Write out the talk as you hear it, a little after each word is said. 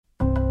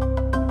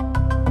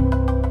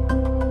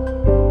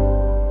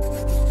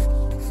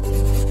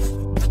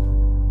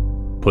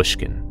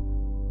Pushkin.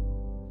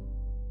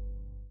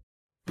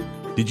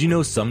 Did you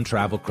know some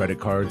travel credit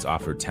cards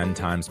offer 10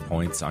 times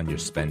points on your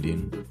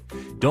spending?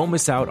 Don't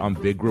miss out on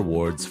big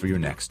rewards for your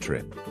next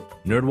trip.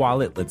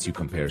 NerdWallet lets you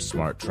compare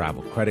smart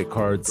travel credit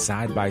cards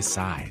side by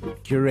side,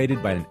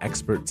 curated by an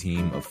expert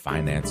team of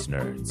finance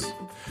nerds.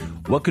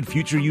 What could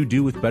future you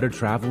do with better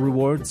travel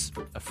rewards?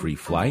 A free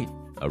flight?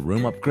 A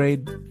room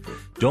upgrade?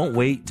 Don't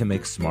wait to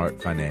make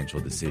smart financial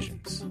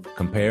decisions.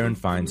 Compare and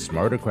find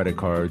smarter credit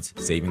cards,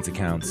 savings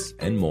accounts,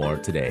 and more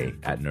today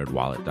at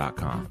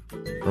nerdwallet.com.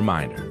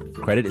 Reminder,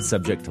 credit is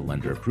subject to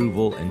lender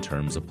approval and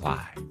terms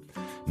apply.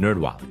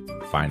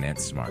 NerdWallet,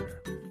 finance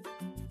smarter.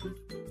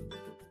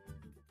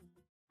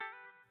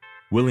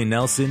 Willie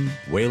Nelson,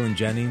 Waylon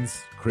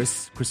Jennings,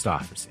 Chris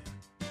Christopherson.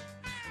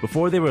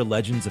 Before they were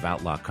legends of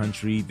outlaw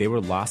country, they were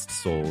lost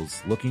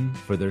souls looking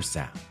for their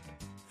sound.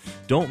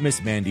 Don't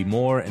miss Mandy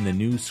Moore and the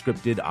new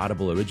scripted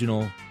Audible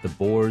original, The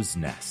Boar's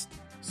Nest,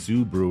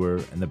 Sue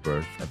Brewer and the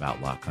Birth of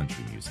Outlaw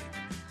Country Music.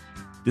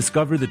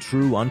 Discover the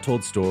true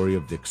untold story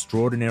of the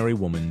extraordinary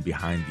woman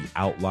behind the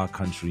outlaw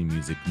country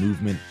music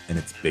movement and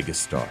its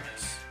biggest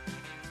stars.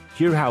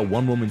 Hear how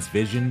one woman's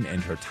vision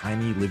and her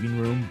tiny living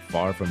room,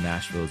 far from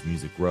Nashville's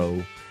Music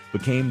Row,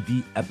 became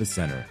the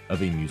epicenter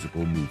of a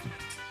musical movement.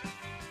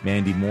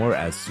 Mandy Moore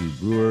as Sue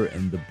Brewer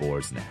in The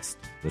Boar's Nest.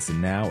 Listen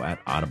now at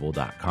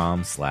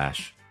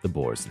audible.com/The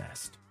Boar's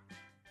Nest.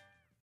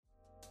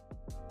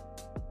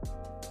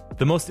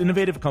 The most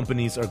innovative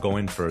companies are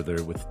going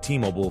further with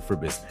T-Mobile for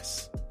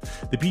Business.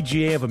 The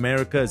PGA of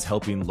America is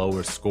helping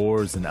lower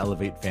scores and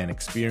elevate fan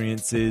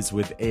experiences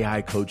with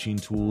AI coaching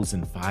tools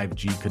and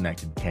 5G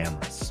connected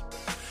cameras.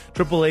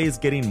 AAA is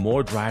getting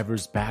more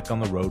drivers back on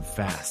the road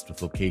fast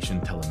with location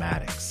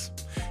telematics.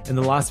 And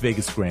the Las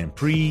Vegas Grand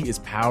Prix is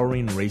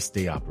powering race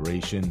day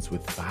operations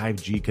with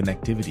 5G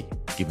connectivity,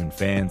 giving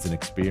fans an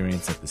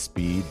experience at the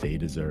speed they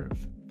deserve.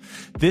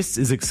 This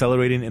is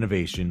accelerating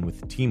innovation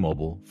with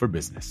T-Mobile for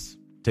Business.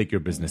 Take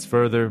your business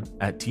further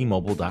at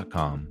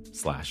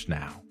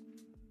T-Mobile.com/now.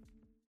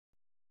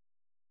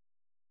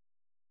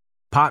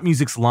 Pop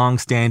music's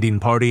long-standing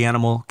party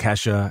animal,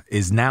 Kesha,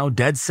 is now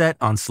dead set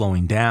on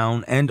slowing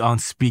down and on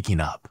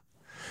speaking up.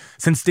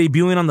 Since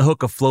debuting on the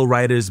hook of Flo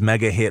Rida's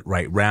mega hit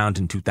Right Round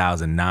in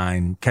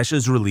 2009,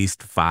 Kesha's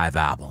released 5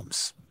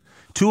 albums,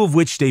 2 of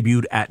which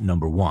debuted at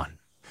number 1.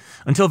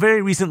 Until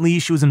very recently,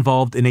 she was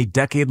involved in a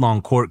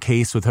decade-long court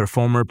case with her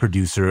former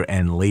producer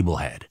and label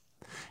head.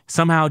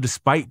 Somehow,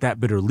 despite that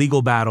bitter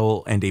legal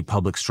battle and a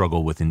public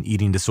struggle with an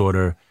eating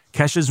disorder,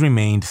 Kesha's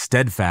remained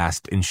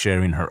steadfast in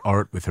sharing her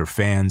art with her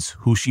fans,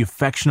 who she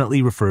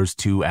affectionately refers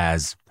to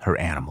as her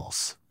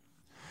animals.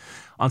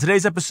 On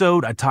today's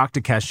episode, I talked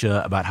to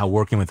Kesha about how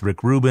working with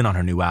Rick Rubin on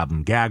her new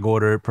album Gag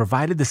Order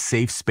provided the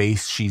safe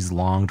space she's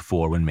longed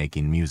for when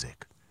making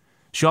music.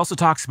 She also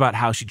talks about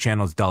how she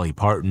channels Dolly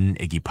Parton,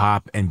 Iggy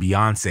Pop, and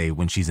Beyoncé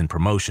when she's in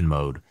promotion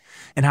mode,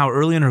 and how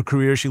early in her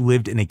career she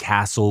lived in a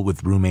castle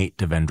with roommate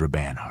Devendra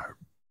Banhart.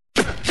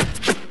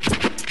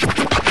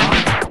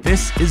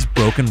 This is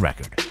Broken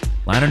Record,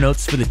 liner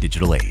notes for the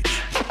digital age.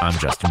 I'm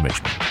Justin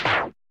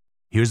Richmond.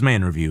 Here's my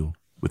interview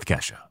with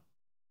Kesha.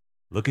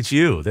 Look at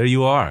you. There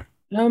you are.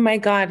 Oh my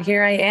God,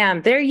 here I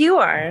am. There you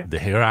are.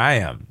 Here I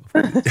am.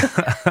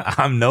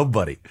 I'm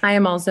nobody. I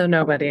am also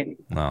nobody.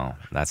 No,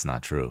 that's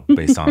not true.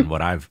 Based on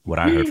what I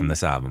heard from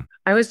this album.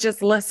 I was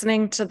just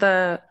listening to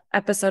the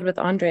episode with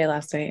Andre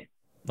last night.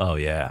 Oh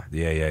yeah.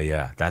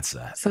 That's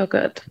so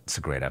good. It's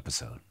a great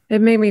episode.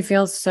 It made me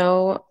feel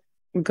so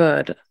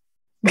good.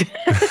 Not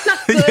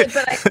good,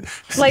 but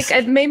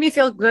it made me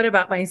feel good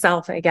about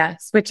myself, I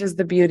guess, which is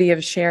the beauty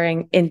of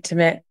sharing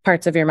intimate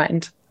parts of your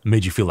mind.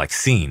 Made you feel like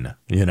seen,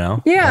 you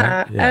know?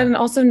 Yeah, right? Yeah. And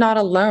also not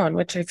alone,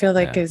 which I feel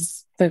like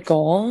is the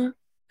goal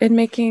in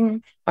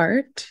making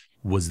art.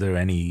 Was there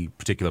any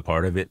particular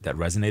part of it that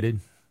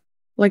resonated?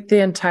 Like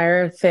the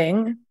entire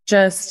thing,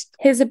 just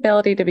his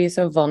ability to be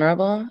so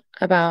vulnerable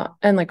about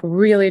and like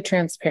really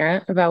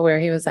transparent about where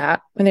he was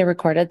at when they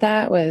recorded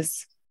that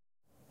was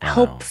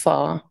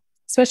helpful,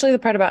 especially the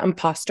part about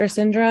imposter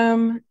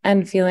syndrome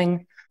and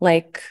feeling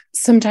like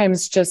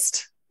sometimes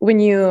just when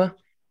you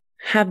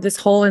have this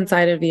hole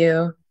inside of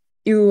you,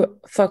 you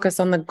focus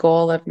on the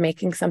goal of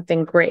making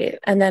something great.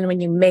 And then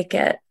when you make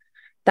it,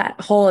 that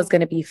hole is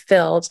going to be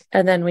filled.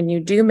 And then when you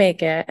do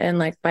make it, and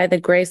like by the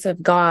grace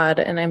of God,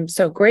 and I'm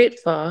so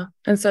grateful.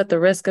 And so at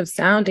the risk of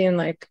sounding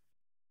like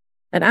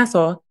an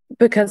asshole,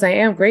 because I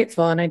am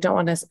grateful and I don't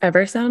want to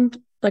ever sound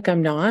like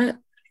I'm not.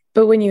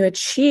 But when you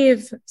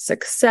achieve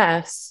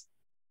success,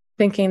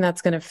 thinking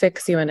that's going to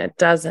fix you and it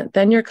doesn't,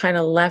 then you're kind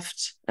of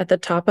left at the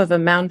top of a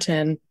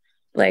mountain,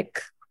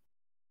 like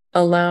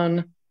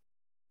alone,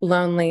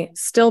 lonely,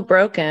 still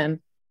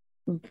broken,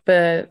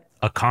 but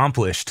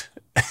accomplished.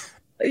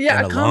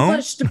 Yeah,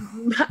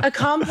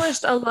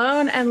 accomplished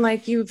alone. And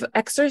like you've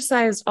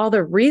exercised all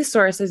the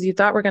resources you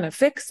thought were going to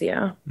fix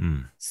you.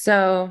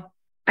 So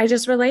I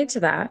just relate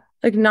to that.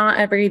 Like not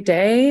every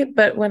day,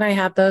 but when I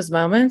have those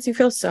moments, you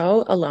feel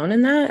so alone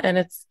in that. And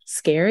it's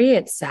scary.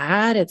 It's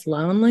sad. It's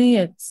lonely.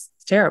 It's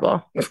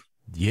terrible.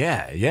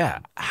 Yeah.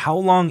 How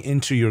long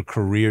into your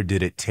career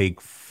did it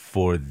take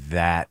for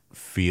that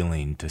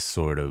feeling to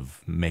sort of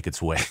make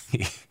its way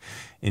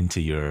into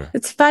your...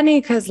 It's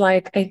funny because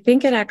like I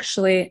think it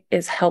actually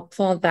is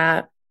helpful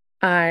that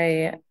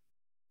I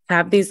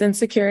have these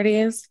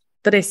insecurities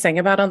that I sing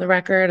about on the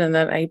record and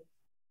that I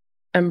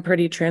am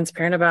pretty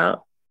transparent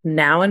about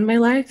now in my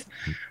life.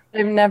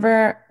 I've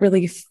never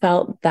really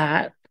felt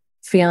that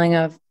feeling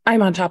of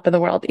I'm on top of the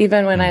world,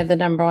 even when I had the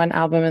 #1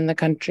 album in the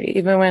country,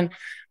 even when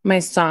my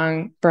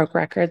song broke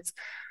records.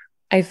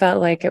 I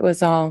felt like it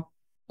was all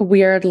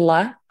weird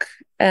luck.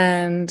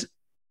 And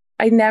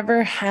I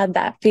never had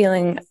that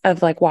feeling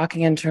of like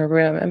walking into a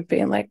room and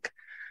being like,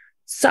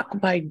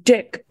 suck my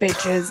dick,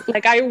 bitches.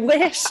 Like, I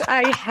wish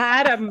I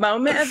had a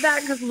moment of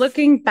that, because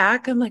looking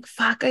back, I'm like,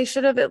 fuck, I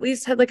should have at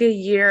least had like a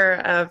year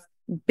of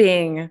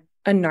being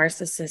a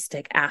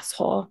narcissistic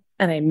asshole,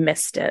 and I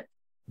missed it.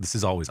 This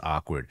is always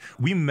awkward.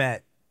 We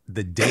met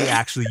the day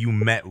actually you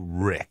met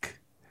Rick.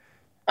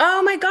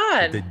 Oh my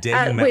God. The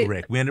day you met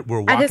Rick. We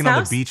were walking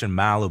on the beach in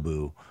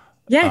Malibu.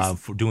 Yes.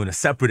 For doing a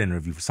separate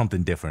interview for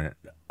something different.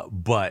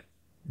 But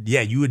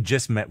yeah, you had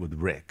just met with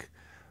Rick.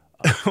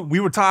 We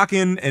were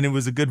talking and it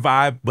was a good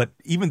vibe. But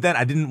even then,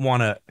 I didn't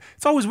want to.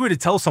 It's always weird to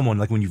tell someone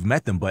like when you've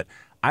met them. But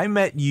I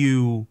met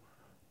you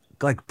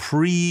like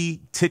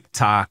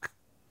pre-TikTok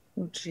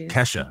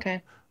Kesha.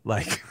 Okay.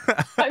 Like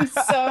I'm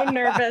so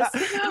nervous.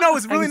 No,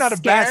 it's really not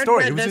a bad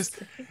story. It was just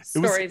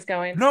story's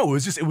going. No,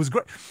 it was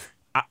great.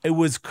 It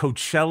was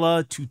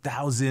Coachella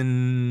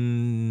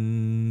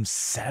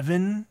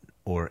 2007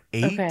 or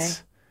 8. Okay.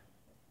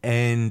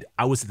 And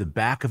I was at the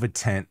back of a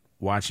tent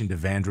watching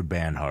Devendra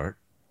Banhart.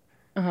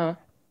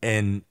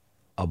 And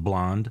a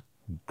blonde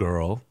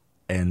girl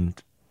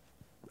and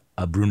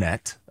a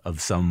brunette of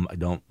some,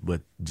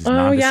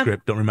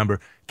 nondescript, don't remember,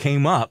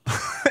 came up.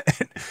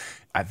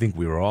 I think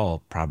we were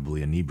all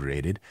probably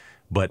inebriated,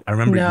 but I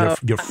remember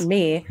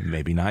me.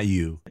 Maybe not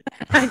you.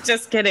 I'm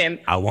just kidding.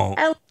 I won't.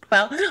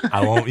 Well,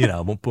 I won't.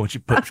 I won't put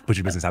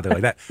your business out there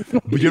like that.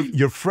 But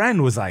your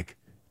friend was like,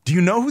 "Do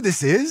you know who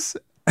this is?"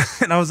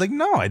 And I was like,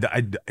 "No, I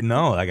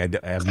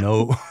have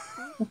no."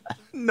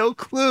 No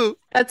clue.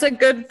 That's a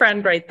good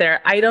friend right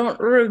there. I don't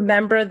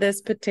remember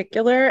this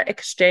particular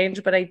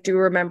exchange, but I do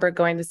remember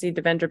going to see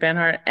Devendra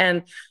Banhart,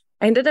 and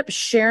I ended up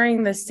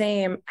sharing the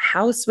same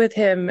house with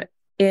him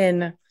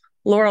in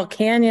Laurel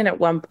Canyon at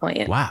one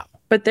point. Wow.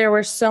 But there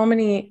were so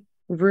many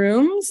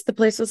rooms. The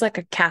place was like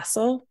a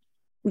castle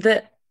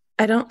that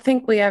I don't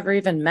think we ever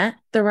even met.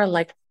 There were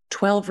like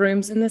 12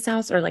 rooms in this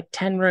house, or like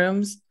 10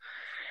 rooms.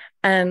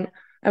 And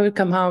I would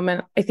come home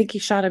and I think he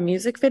shot a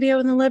music video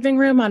in the living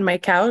room on my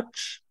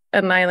couch.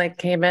 And I like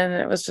came in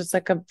and it was just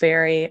like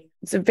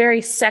it's a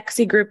very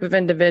sexy group of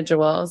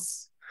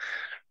individuals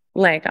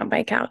laying on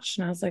my couch.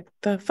 And I was like,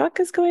 the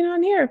fuck is going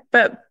on here?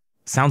 But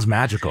sounds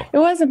magical. It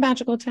was a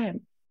magical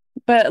time.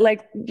 But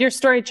like your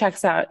story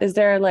checks out. Is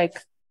there like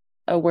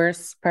a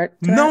worse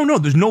part to No,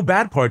 there's no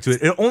bad part to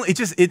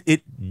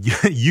it.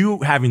 You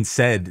having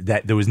said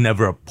that there was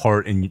never a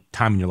part in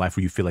time in your life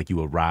where you feel like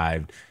you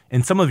arrived,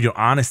 and some of your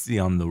honesty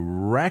on the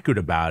record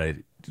about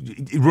it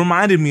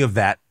reminded me of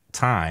that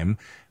time,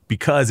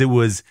 because it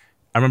was,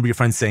 I remember your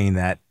friend saying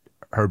that,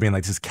 her being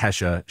like, this is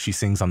Kesha, she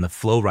sings on the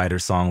Flow Rider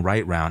song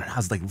Right Round, and I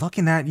was like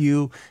looking at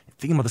you,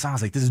 thinking about the song, I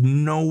was like, there's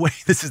no way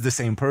this is the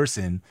same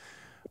person.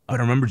 But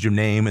I remembered your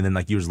name, and then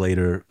like years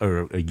later,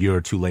 or a year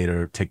or two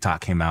later,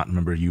 TikTok came out. And I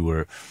remember you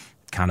were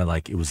kind of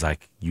like, it was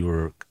like you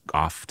were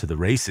off to the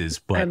races.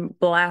 But I'm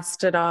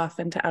blasted off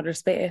into outer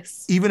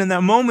space. Even in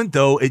that moment,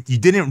 though, you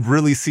didn't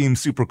really seem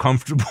super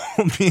comfortable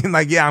being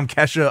like, yeah, I'm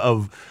Kesha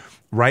of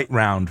Right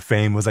Round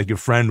fame. Was like your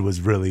friend was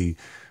really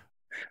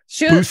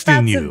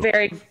boosting you.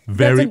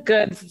 That's a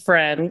good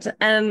friend,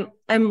 and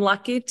I'm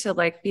lucky to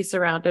like be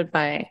surrounded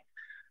by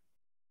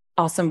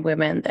awesome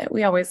women that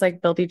we always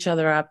like build each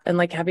other up and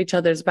like have each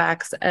other's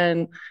backs.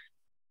 And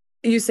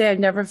you say I've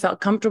never felt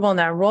comfortable in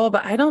that role,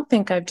 but I don't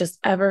think I've just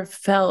ever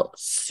felt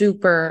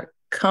super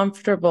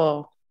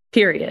comfortable,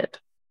 period.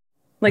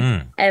 Like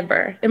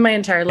ever in my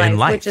entire life.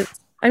 Which is,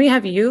 I mean,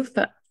 have you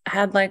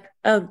had like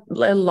a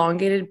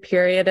elongated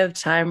period of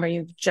time where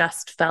you've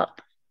just felt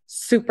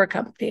super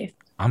comfy?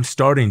 I'm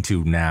starting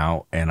to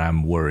now, and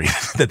I'm worried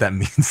that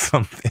means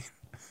something.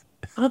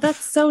 Oh,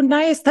 that's so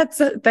nice.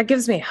 That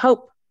gives me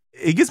hope.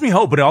 It gives me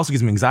hope, but it also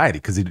gives me anxiety,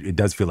 because it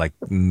does feel like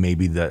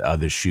maybe the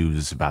other shoe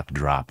is about to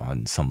drop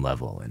on some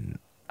level, and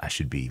I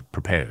should be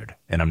prepared,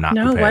 and I'm not.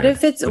 No, prepared.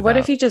 What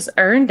if you just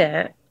earned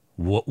it?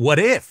 What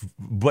if?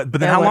 But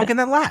then how long can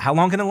that last? How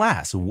long can it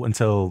last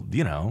until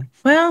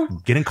Well,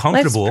 getting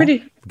comfortable?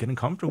 Getting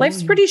comfortable.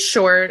 Life's pretty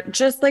short.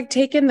 Just like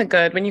take in the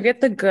good. When you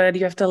get the good,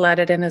 you have to let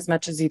it in as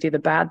much as you do the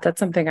bad. That's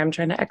something I'm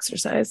trying to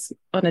exercise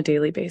on a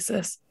daily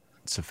basis.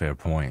 It's a fair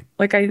point.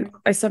 Like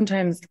I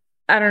sometimes,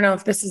 I don't know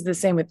if this is the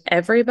same with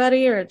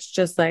everybody or it's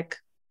just like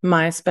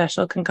my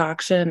special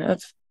concoction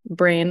of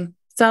brain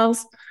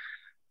cells.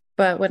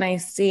 But when I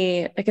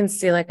can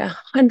see like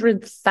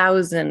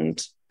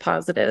 100,000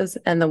 positives,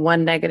 and the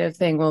one negative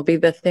thing will be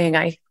the thing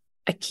I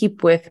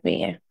keep with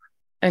me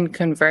and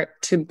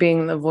convert to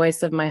being the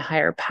voice of my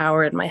higher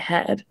power in my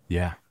head.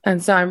 Yeah.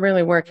 And so I'm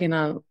really working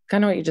on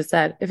kind of what you just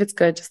said. If it's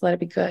good, just let it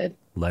be good.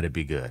 Let it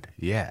be good.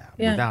 Yeah.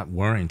 Yeah. Without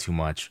worrying too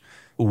much.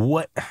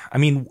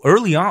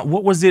 Early on,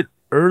 what was it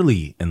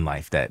early in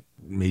life that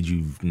made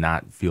you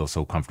not feel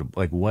so comfortable?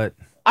 Like what?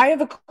 I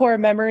have a core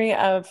memory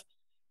of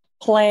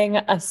playing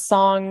a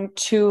song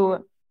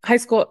to high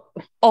school.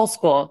 All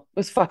school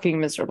was fucking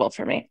miserable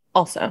for me,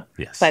 also,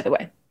 Yes. by the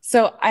way.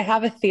 So I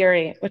have a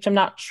theory, which I'm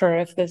not sure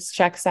if this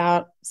checks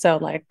out. So,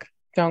 like,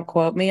 don't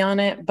quote me on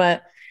it.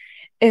 But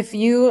if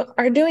you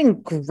are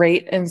doing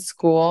great in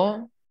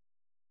school,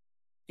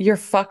 you're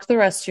fucked the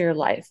rest of your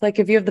life. Like,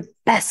 if you have the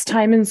best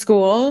time in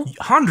school,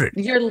 100.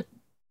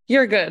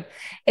 you're good.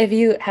 If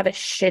you have a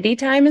shitty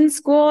time in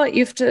school,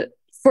 you have to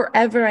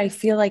forever. I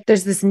feel like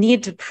there's this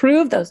need to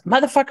prove those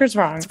motherfuckers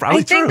wrong. It's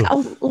probably true.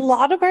 I think a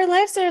lot of our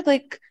lives are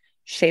like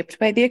shaped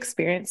by the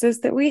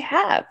experiences that we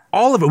have.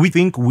 All of it. We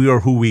think we are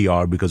who we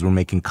are because we're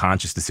making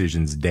conscious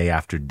decisions day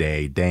after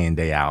day, day in,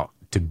 day out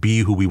to be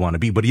who we want to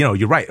be. But, you know,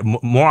 you're right.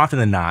 More often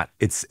than not,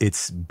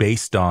 it's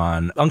based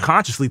on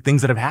unconsciously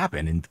things that have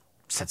happened and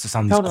sets us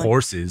on these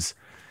courses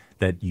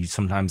that you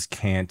sometimes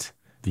can't,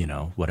 you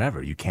know,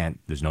 whatever. You can't,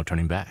 there's no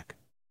turning back.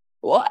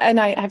 Well, and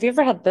have you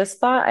ever had this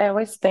thought? I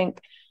always think,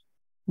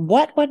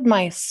 what would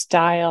my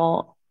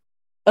style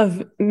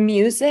of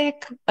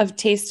music, of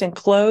taste in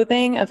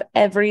clothing, of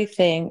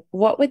everything,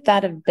 what would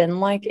that have been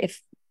like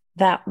if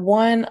that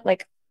one,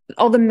 like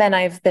all the men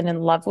I've been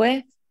in love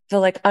with, the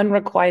like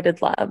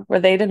unrequited love where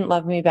they didn't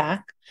love me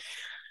back?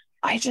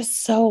 I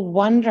just so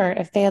wonder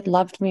if they had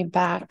loved me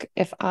back,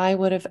 if I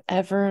would have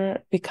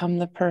ever become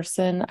the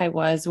person I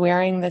was,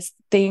 wearing the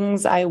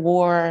things I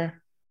wore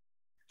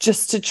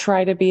just to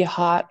try to be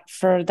hot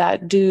for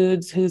that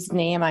dude's whose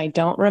name I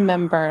don't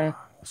remember.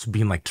 So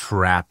being like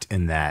trapped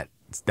in that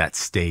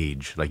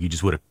stage, like you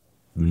just would have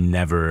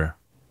never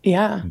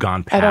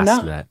gone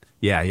past that.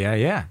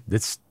 Yeah.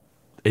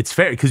 It's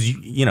fair because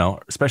you know,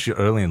 especially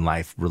early in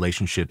life,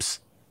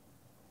 relationships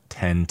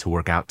tend to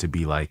work out to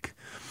be like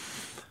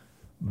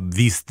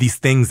these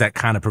things that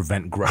kind of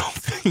prevent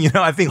growth. You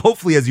know, I think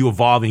hopefully as you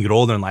evolve and you get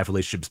older in life,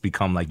 relationships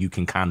become like you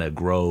can kind of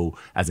grow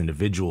as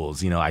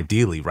individuals, you know,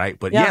 ideally, right?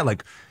 But yeah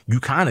like you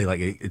kind of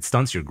like it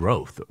stunts your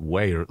growth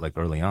way like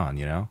early on,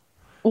 you know?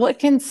 Well, it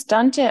can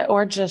stunt it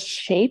or just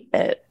shape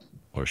it.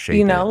 Or shape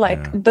you know, it,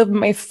 like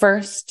my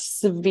first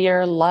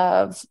severe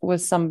love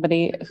was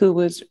somebody who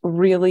was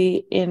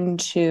really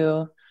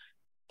into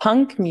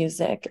punk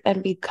music.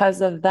 And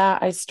because of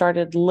that, I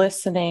started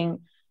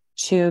listening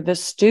to the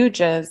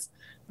Stooges.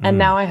 And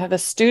now I have a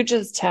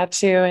Stooges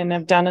tattoo and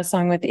I've done a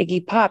song with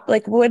Iggy Pop.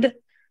 Like, would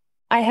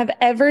I have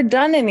ever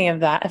done any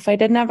of that if I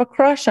didn't have a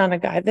crush on a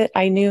guy that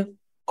I knew,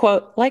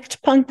 quote,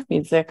 liked punk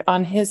music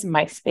on his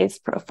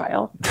MySpace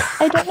profile?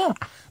 I don't know.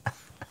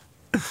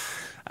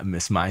 I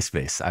miss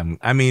MySpace.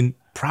 I mean,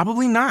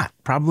 probably not.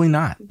 Probably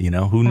not. You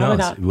know, who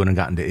knows? We wouldn't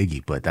have gotten to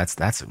Iggy, but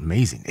that's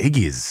amazing.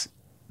 Iggy is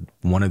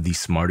one of the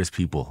smartest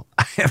people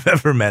I have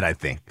ever met, I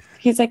think.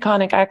 He's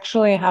iconic. I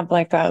actually have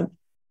like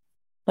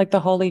the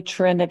holy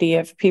trinity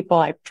of people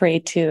I pray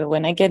to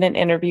when I get an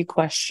interview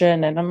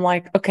question and I'm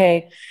like,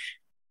 okay,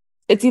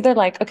 it's either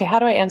like, okay, how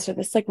do I answer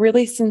this? Like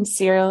really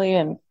sincerely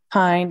and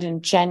kind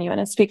and genuine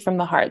and speak from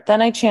the heart.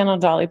 Then I channel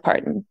Dolly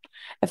Parton.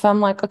 If I'm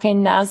like, okay,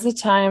 now's the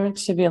time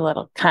to be a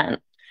little cunt.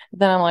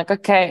 Then I'm like,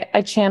 okay,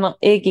 I channel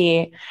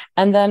Iggy.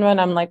 And then when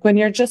I'm like, when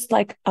you're just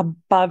like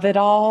above it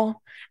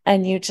all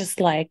and you just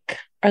like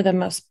are the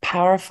most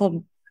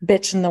powerful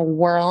bitch in the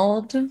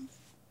world,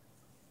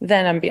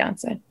 then I'm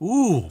Beyonce.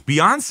 Ooh,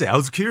 Beyonce. I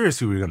was curious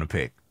who we were going to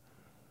pick.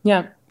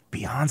 Yeah.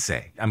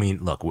 Beyonce. I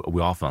mean, look,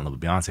 we all fell in love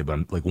with Beyonce,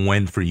 but like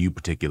when for you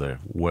particular,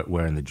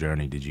 where in the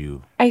journey did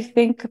you? I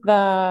think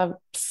the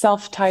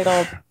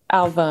self-titled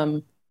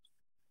album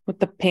with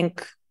the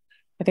pink,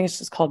 I think it's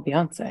just called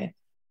Beyonce.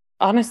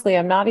 Honestly,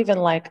 I'm not even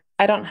like,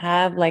 I don't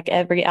have like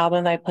every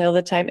album that I play all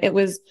the time. It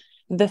was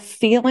the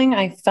feeling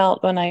I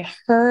felt when I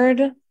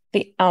heard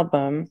the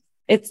album.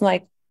 It's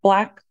like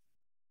black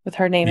with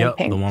her name in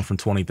pink. The one from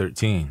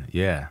 2013.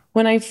 Yeah.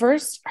 When I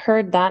first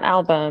heard that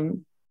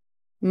album,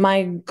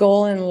 my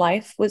goal in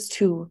life was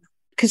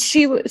because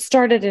she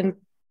started in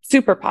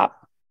super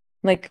pop,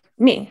 like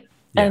me.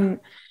 Yeah. And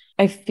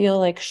I feel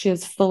like she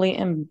has fully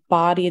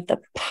embodied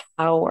the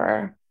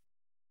power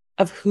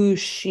of who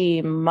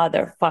she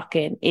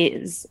motherfucking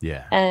is.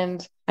 Yeah.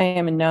 And I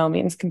am in no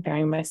means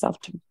comparing myself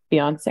to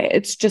Beyonce.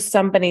 It's just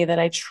somebody that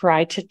I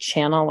try to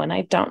channel when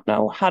I don't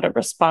know how to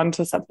respond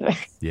to something.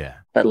 Yeah.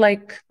 But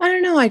like, I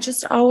don't know, I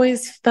just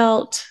always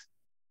felt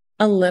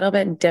a little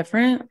bit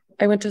different.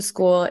 I went to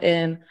school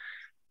in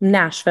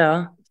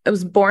Nashville. I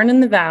was born in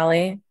the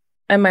Valley,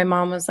 and my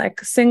mom was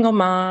like single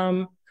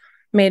mom,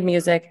 made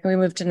music, and we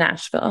moved to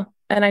Nashville.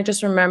 And I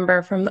just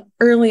remember from the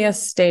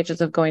earliest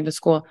stages of going to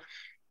school,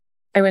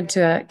 I went to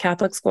a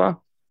Catholic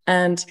school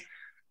and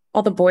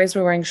all the boys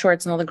were wearing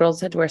shorts and all the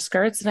girls had to wear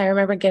skirts. And I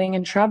remember getting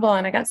in trouble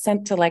and I got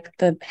sent to like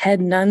the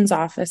head nun's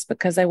office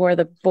because I wore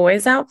the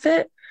boys'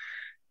 outfit.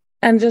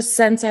 And just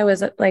since I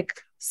was like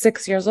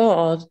 6 years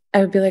old, I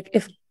would be like,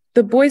 if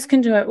the boys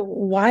can do it,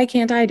 why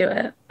can't I do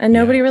it? And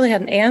nobody really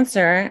had an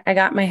answer. I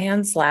got my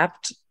hand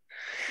slapped.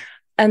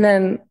 And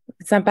then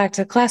sent back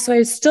to class. So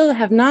I still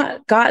have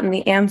not gotten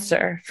the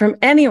answer from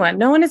anyone.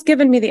 No one has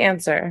given me the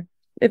answer.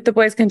 If the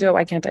boys can do it,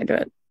 why can't I do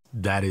it?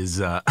 That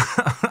is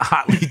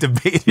hotly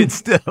debated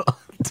still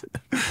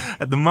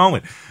at the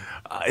moment.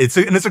 It's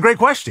a great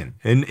question,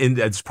 and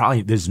it's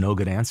probably there's no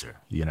good answer.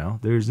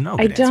 There's no. I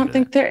Good answer don't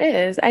think there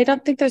is. I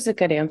don't think there's a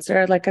good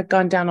answer. Like I've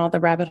gone down all the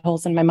rabbit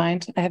holes in my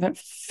mind. I haven't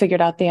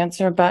figured out the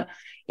answer, but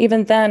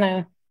even then,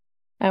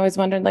 I always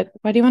wondered, like,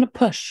 why do you want to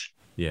push?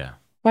 Yeah.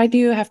 Why do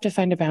you have to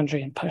find a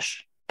boundary and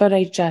push? But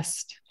if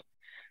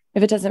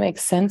it doesn't make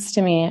sense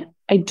to me,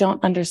 I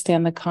don't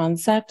understand the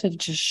concept of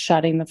just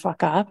shutting the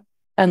fuck up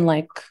and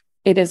like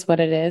it is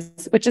what it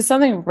is, which is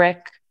something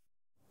Rick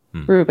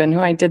Rubin, who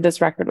I did this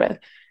record with,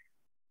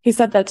 he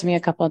said that to me a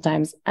couple of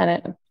times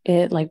and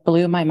it like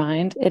blew my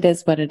mind. It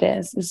is what it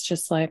is. It's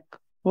just like,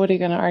 what are you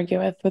going to argue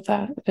with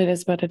that? It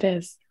is what it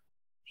is.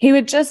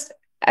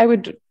 I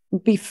would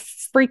be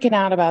freaking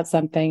out about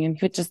something and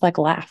he would just like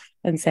laugh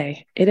and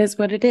say, it is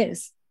what it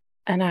is.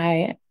 And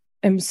I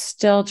am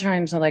still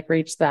trying to like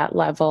reach that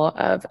level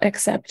of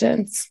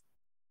acceptance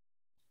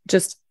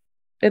just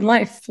in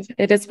life.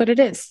 It is what it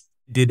is.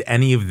 Did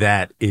any of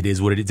that, it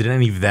is what it is, did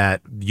any of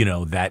that,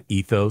 that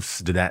ethos,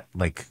 did that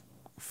like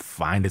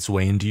find its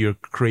way into your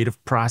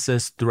creative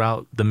process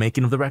throughout the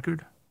making of the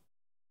record?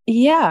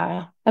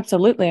 Yeah,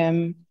 absolutely.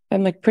 I'm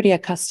like pretty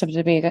accustomed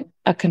to being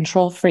a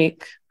control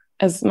freak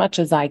as much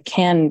as I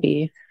can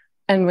be.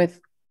 And with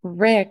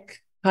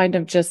Rick kind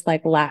of just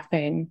like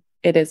laughing,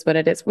 it is what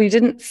it is. We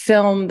didn't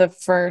film the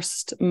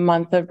first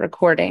month of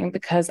recording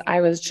because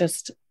I was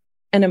just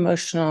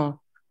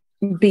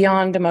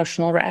beyond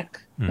emotional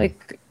wreck.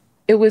 Like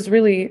it was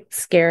really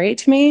scary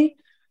to me.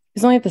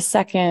 He's only the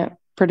second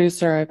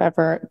producer I've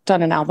ever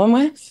done an album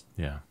with.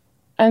 Yeah.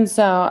 And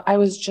so I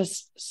was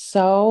just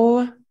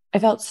I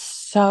felt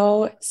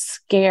so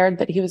scared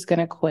that he was going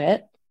to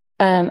quit.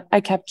 And I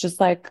kept just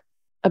like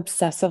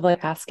obsessively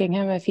asking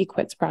him if he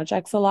quits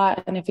projects a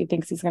lot and if he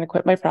thinks he's going to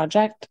quit my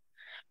project,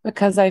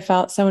 because I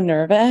felt so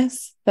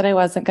nervous that I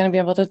wasn't going to be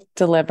able to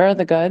deliver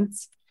the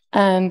goods.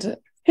 And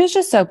he was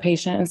just so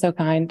patient and so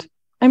kind.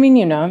 I mean,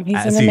 you know him.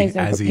 He's an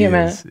amazing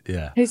human.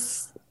 Yeah.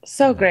 He's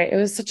so great. It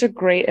was such a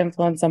great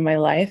influence on my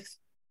life.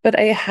 But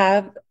I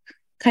have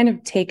kind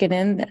of taken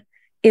in that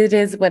it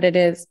is what it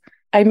is.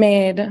 I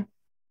made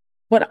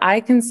what I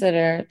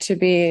consider to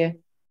be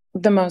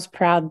the most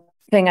proud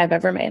thing I've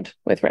ever made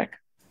with Rick.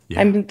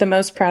 Yeah. I'm the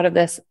most proud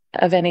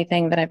of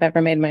anything that I've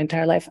ever made in my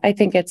entire life. I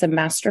think it's a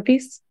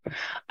masterpiece.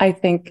 I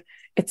think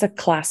it's a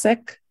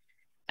classic.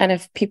 And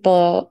if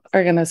people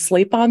are going to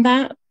sleep on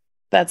that,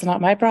 that's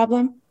not my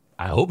problem.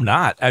 I hope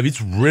not. I mean, it's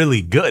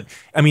really good.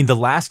 I mean, the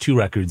last two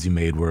records you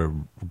made were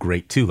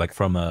great too. Like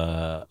from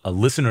a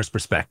listener's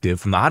perspective,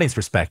 from the audience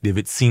perspective,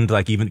 it seemed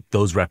like even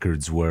those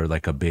records were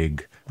like a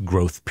big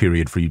growth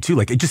period for you too.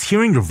 Like just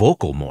hearing your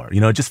vocal more,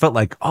 it just felt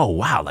like, oh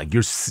wow, like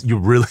you're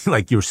really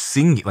like you're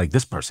singing, like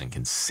this person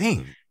can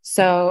sing.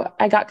 So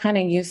I got kind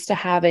of used to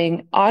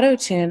having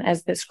auto-tune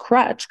as this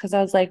crutch because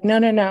I was like,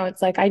 no.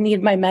 It's like, I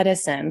need my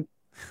medicine.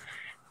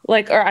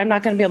 Like, or I'm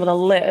not going to be able to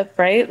live,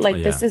 right?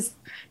 Like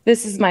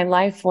this is my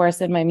life force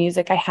in my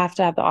music. I have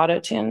to have the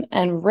auto-tune.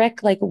 And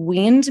Rick like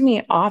weaned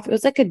me off. It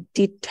was like a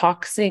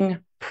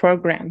detoxing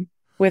program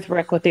with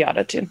Rick with the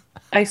auto-tune.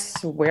 I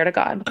swear to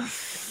God.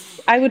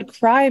 I would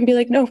cry and be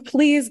like, no,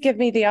 please give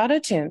me the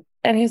auto-tune.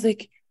 And he's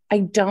like, I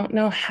don't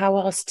know how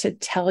else to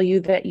tell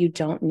you that you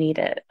don't need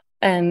it.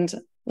 And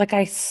like,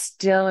 I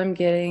still am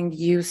getting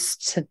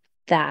used to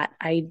that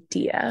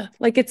idea.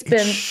 Like it's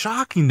been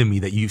shocking to me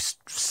that you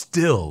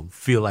still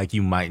feel like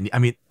you might. I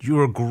mean,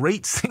 you're a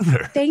great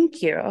singer.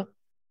 Thank you.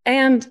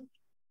 And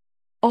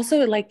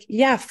also like,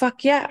 yeah,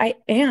 fuck yeah, I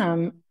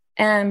am.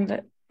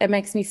 And it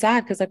makes me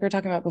sad because like we were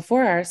talking about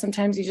before,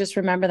 sometimes you just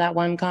remember that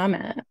one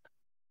comment,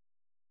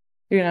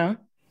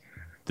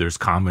 There's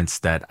comments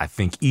that I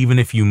think even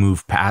if you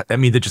move past, I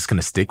mean, they're just going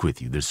to stick with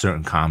you. There's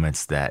certain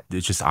comments that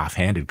it's just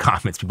offhanded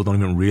comments. People don't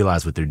even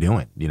realize what they're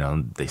doing.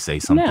 They say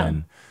something.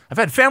 No. I've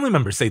had family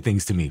members say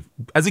things to me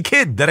as a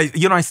kid that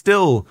I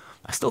still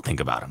think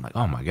about. I'm like,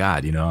 oh my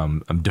God,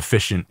 I'm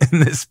deficient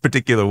in this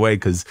particular way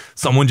because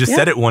someone just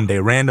said it one day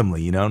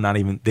randomly, not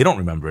even, they don't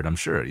remember it, I'm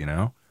sure,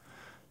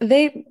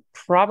 They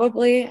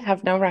probably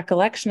have no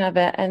recollection of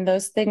it. And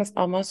those things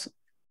almost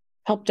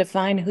help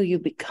define who you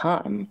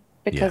become.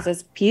 Because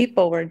as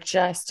people, we're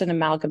just an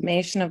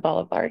amalgamation of all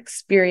of our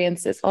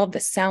experiences, all of the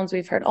sounds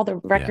we've heard, all the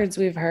records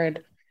we've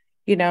heard,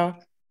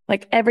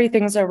 like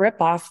everything's a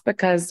ripoff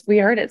because we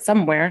heard it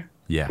somewhere.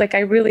 Yeah. Like I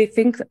really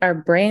think our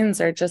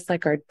brains are just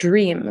like our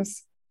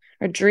dreams.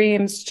 Our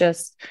dreams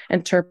just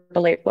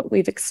interpolate what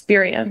we've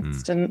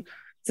experienced. And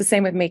it's the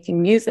same with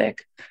making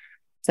music.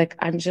 It's like,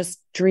 I'm just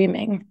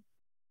dreaming.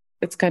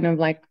 It's kind of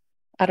like,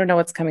 I don't know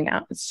what's coming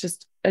out. It's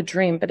just a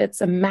dream, but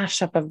it's a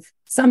mashup of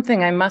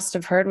something I must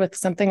have heard with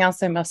something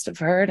else I must have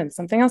heard and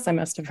something else I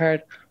must have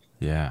heard.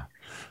 Yeah.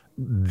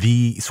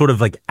 The sort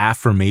of like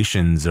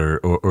affirmations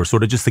or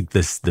sort of just like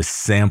the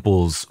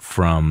samples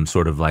from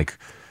sort of like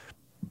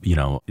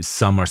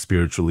some are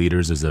spiritual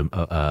leaders. There's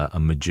a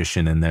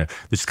magician in there.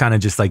 There's kind of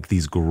just like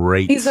these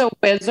great. He's a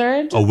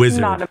wizard. A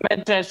wizard, not a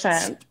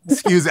magician.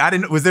 Excuse me. I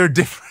didn't. Was there a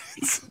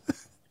difference?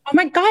 Oh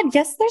my God!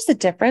 Yes, there's a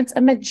difference.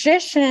 A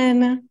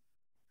magician.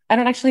 I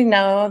don't actually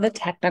know the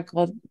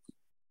technical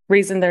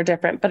reason they're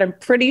different, but I'm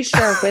pretty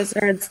sure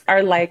wizards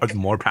are like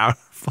more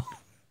powerful.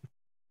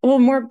 Well,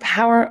 more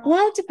power.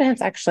 Well, it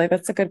depends. Actually,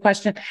 that's a good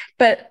question.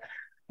 But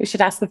we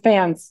should ask the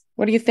fans.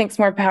 What do you think's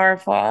more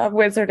powerful, a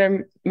wizard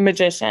or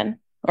magician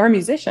or a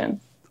musician?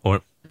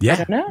 Or yeah, I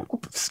don't know.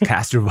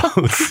 Cast your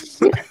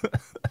votes.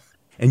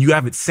 And you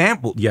have it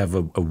sampled. You have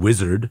a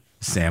wizard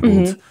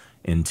sampled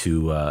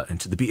into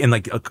the beat, and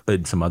like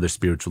some other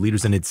spiritual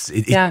leaders, and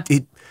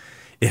it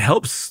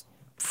helps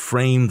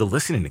frame the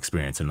listening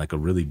experience in like a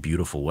really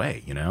beautiful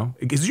way,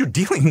 because you're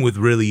dealing with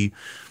really,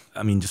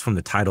 I mean, just from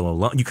the title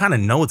alone, you kind of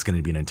know it's going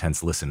to be an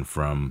intense listen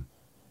from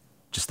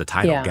just the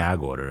title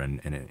gag order, and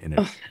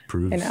it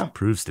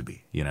proves to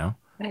be,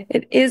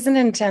 It is an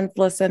intense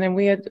listen, and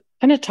we had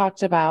kind of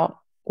talked about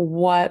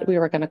what we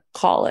were going to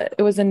call it.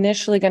 It was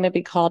initially going to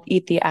be called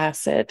Eat the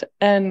Acid.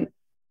 And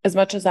as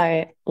much as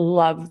I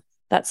love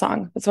that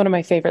song, it's one of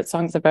my favorite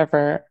songs I've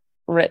ever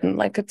written.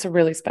 Like, it's a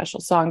really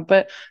special song,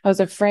 but I was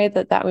afraid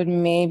that would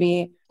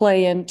maybe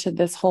play into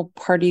this whole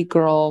party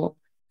girl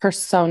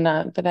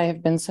persona that I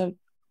have been so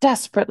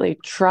desperately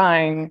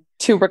trying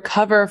to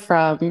recover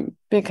from,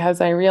 because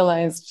I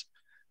realized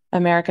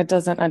America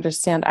doesn't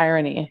understand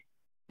irony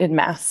en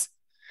masse.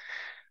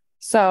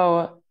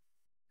 So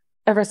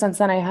ever since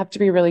then, I have to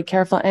be really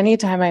careful.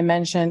 Anytime I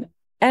mention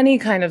any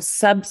kind of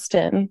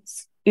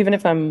substance, even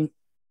if I'm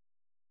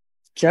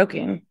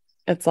joking,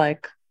 it's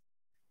like,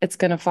 it's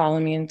going to follow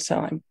me until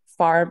I'm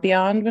far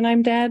beyond when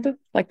I'm dead.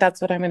 Like, that's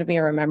what I'm going to be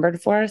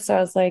remembered for. So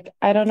I was like,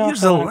 I don't know.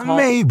 There's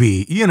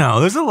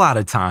there's a lot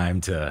of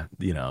time to,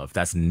 if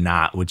that's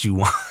not what you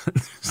want.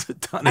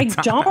 I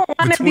don't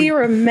want to be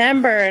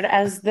remembered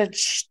as the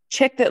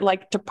chick that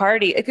liked to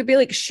party. It could be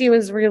like she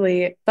was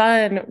really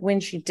fun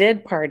when she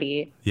did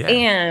party. Yeah.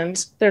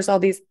 And there's all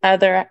these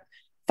other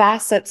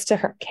facets to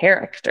her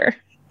character.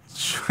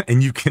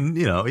 And you can,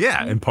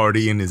 and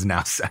partying is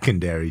now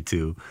secondary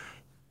too.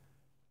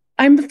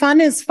 I'm fun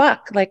as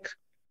fuck. Like,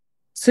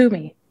 sue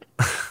me.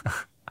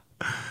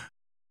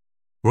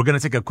 We're going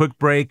to take a quick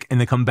break and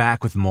then come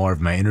back with more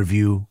of my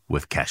interview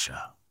with Kesha.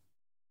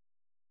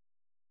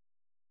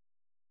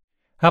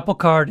 Apple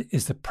Card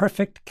is the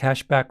perfect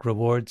cashback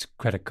rewards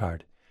credit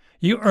card.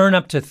 You earn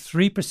up to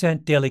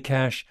 3% daily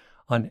cash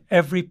on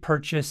every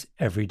purchase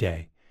every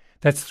day.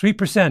 That's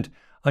 3%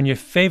 on your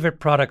favorite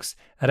products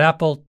at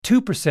Apple,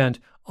 2%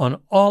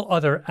 on all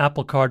other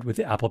Apple Card with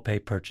Apple Pay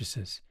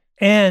purchases,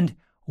 and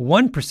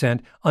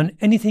 1% on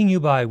anything you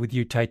buy with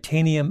your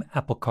titanium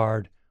Apple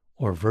Card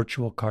or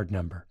virtual card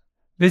number.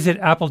 Visit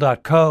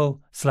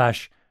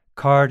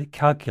apple.co/card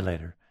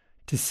calculator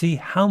to see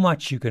how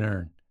much you can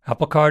earn.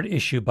 Apple Card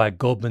issued by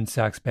Goldman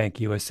Sachs Bank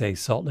USA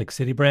Salt Lake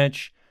City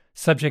branch,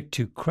 subject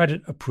to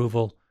credit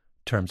approval.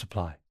 Terms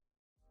apply.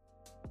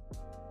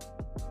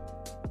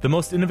 The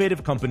most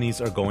innovative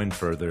companies are going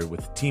further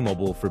with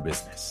T-Mobile for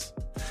Business.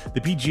 The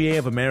PGA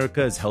of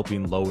America is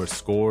helping lower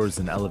scores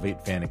and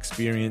elevate fan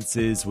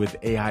experiences with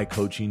AI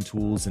coaching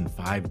tools and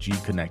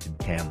 5G connected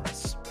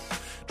cameras.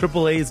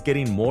 AAA is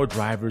getting more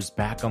drivers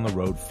back on the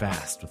road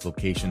fast with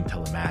location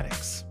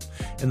telematics.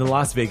 And the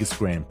Las Vegas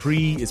Grand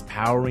Prix is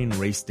powering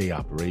race day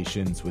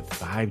operations with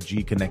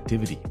 5G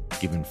connectivity,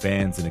 giving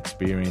fans an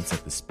experience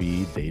at the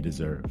speed they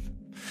deserve.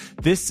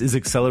 This is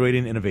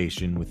accelerating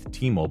innovation with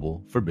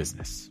T-Mobile for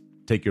Business.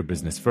 Take your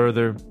business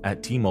further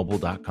at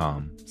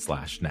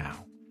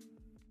T-Mobile.com/now.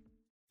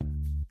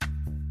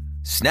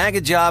 Snag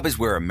a Job is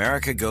where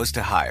America goes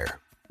to hire,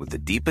 with the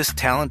deepest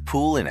talent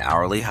pool in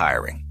hourly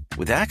hiring.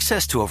 With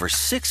access to over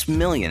 6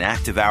 million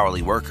active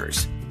hourly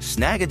workers,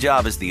 Snag a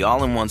Job is the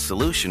all-in-one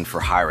solution for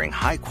hiring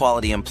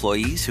high-quality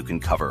employees who can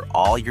cover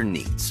all your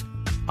needs.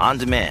 On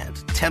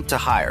demand, temp to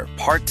hire,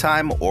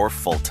 part-time or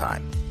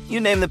full-time. You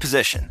name the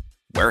position.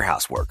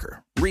 Warehouse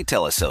worker,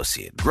 retail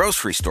associate,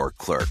 grocery store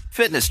clerk,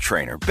 fitness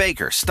trainer,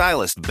 baker,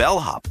 stylist,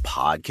 bellhop,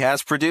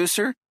 podcast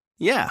producer.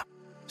 Yeah,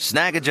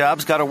 Snag a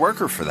Job's got a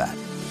worker for that.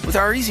 With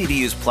our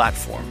easy-to-use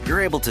platform,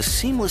 you're able to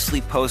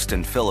seamlessly post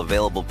and fill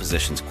available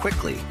positions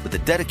quickly with a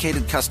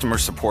dedicated customer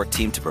support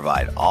team to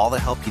provide all the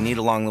help you need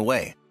along the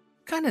way.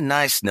 Kind of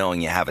nice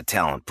knowing you have a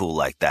talent pool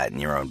like that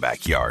in your own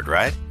backyard,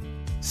 right?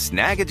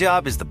 Snag a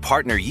Job is the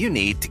partner you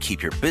need to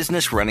keep your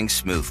business running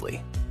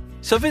smoothly.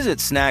 So visit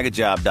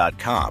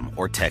snagajob.com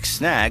or text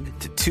snag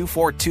to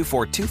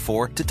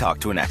 242424 to talk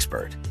to an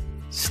expert.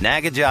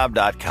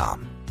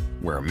 Snagajob.com,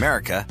 where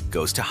America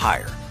goes to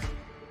hire.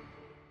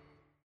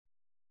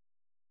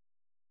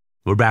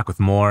 We're back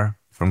with more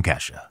from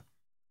Kesha.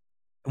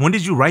 When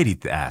did you write Eat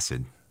the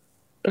Acid?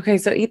 Okay,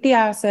 so Eat the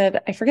Acid,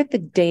 I forget the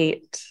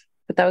date,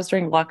 but that was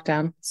during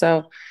lockdown.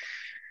 So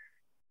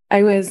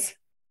I was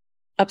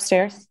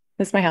upstairs.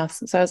 This is my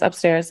house. So I was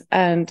upstairs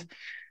and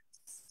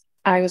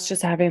I was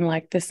just having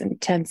like this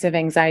intensive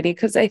anxiety,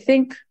 because I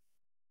think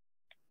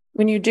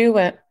when you do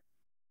what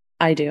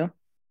I do,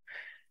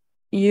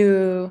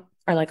 you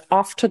are like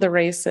off to the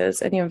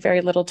races and you have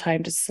very little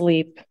time to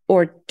sleep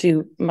or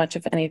do much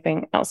of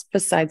anything else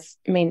besides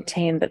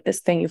maintain that this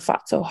thing you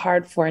fought so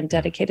hard for and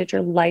dedicated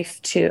your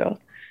life to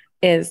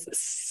is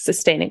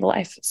sustaining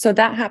life. So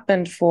that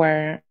happened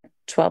for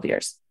 12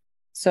 years.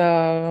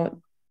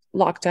 So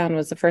lockdown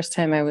was the first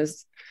time I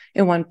was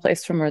in one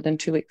place for more than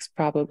 2 weeks,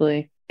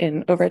 probably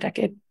in over a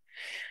decade.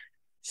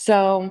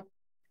 So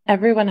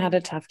everyone had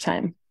a tough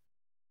time.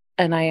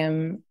 And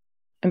I'm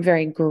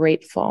very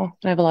grateful.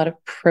 I have a lot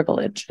of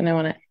privilege and I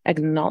want to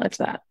acknowledge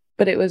that.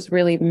 But it was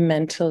really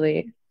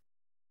mentally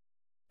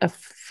a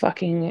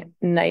fucking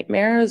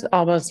nightmare. It was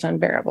almost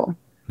unbearable.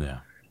 Yeah.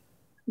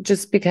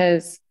 Just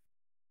because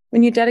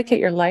when you dedicate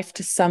your life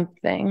to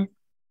something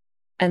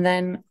and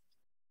then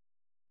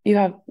you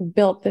have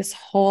built this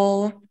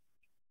whole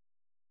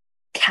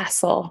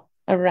castle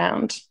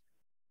around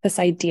this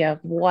idea of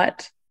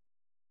what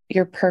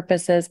your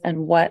purpose is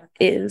and what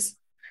is,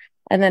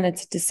 and then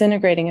it's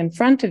disintegrating in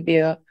front of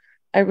you,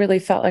 I really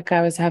felt like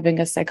I was having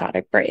a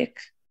psychotic break.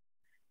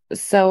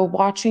 So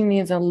watching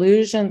these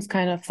illusions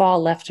kind of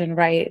fall left and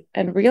right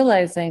and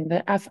realizing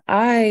that if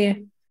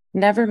I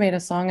never made a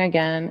song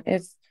again,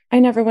 if I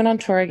never went on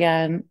tour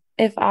again,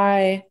 if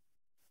I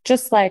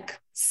just like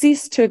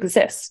ceased to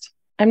exist,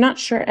 I'm not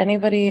sure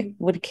anybody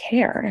would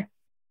care.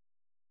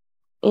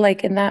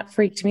 Like, and that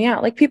freaked me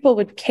out. Like, people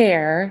would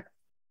care.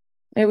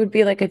 It would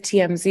be like a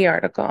TMZ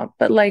article,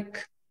 but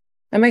like,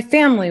 and my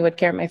family would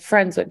care, my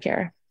friends would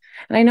care.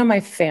 And I know my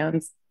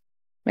fans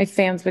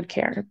would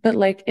care, but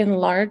like in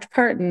large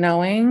part,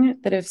 knowing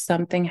that if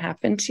something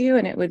happened to you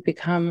and it would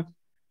become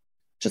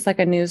just like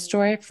a news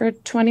story for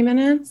 20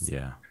 minutes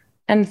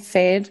and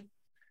fade,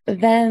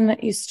 then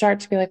you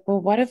start to be like,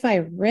 well, what have I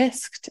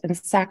risked and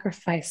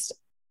sacrificed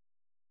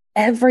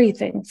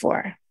everything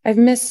for? I've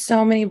missed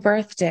so many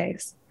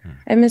birthdays.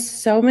 I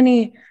missed so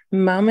many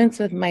moments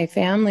with my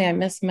family. I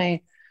miss my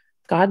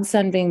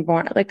godson being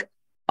born. Like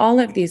all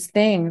of these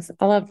things,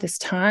 all of this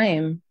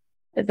time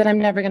that I'm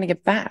never going to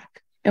get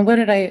back. And what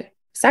did I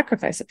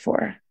sacrifice it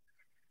for?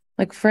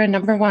 Like for a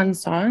number one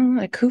song?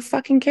 Like who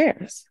fucking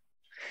cares?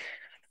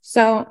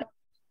 So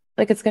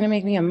like it's going to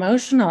make me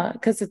emotional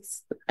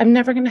because I'm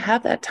never going to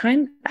have that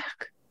time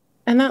back.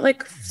 And that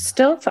like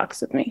still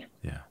fucks with me.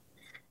 Yeah.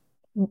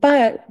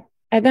 But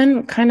I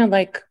then kind of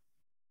like,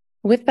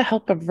 with the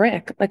help of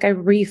Rick, like I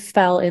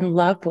re-fell in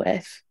love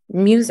with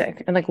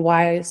music and like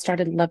why I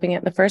started loving it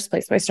in the first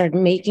place, why I started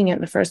making it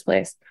in the first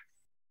place,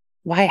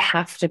 why I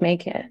have to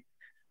make it.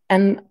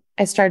 And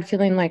I started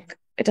feeling like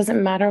it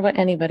doesn't matter what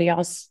anybody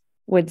else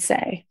would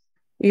say.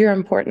 You're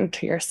important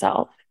to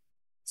yourself.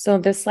 So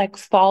this like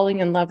falling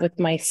in love with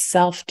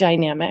myself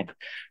dynamic,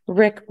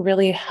 Rick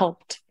really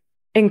helped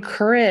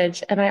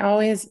encourage. And I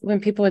always,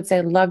 when people would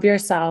say, love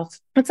yourself,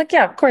 it's like,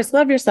 yeah, of course,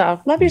 love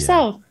yourself.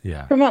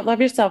 Yeah. Promote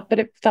love yourself. But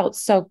it felt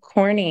so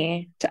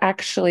corny to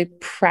actually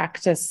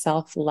practice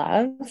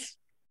self-love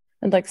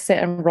and like sit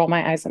and roll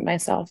my eyes at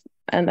myself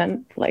and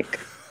then like,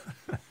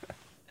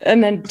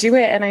 and then do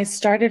it. And I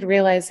started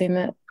realizing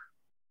that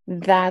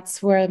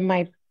that's where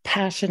my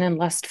passion and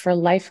lust for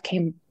life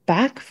came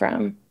back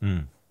from,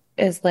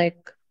 is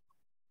like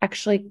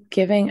actually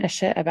giving a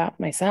shit about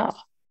myself.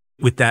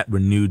 With that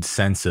renewed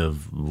sense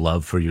of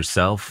love for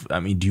yourself, I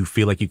mean, do you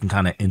feel like you can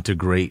kind of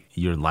integrate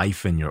your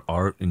life and your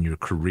art and your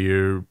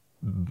career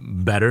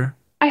better?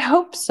 I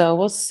hope so.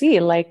 We'll see.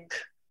 Like,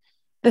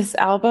 this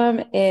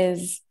album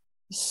is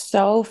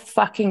so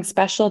fucking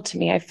special to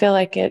me. I feel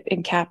like it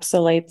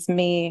encapsulates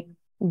me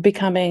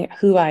becoming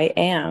who I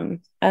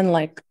am and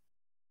like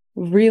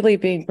really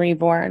being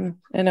reborn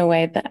in a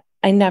way that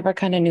I never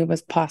kind of knew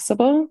was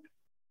possible.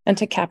 And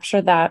to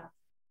capture that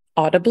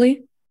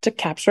audibly, to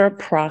capture a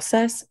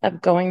process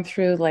of going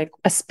through like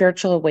a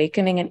spiritual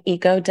awakening and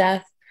ego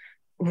death,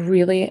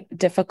 really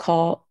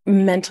difficult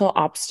mental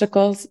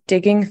obstacles,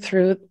 digging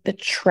through the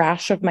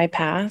trash of my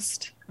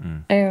past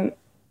and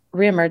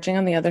reemerging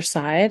on the other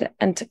side,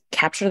 and to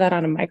capture that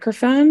on a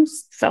microphone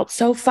felt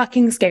so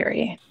fucking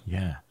scary.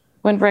 Yeah.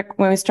 When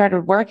we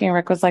started working,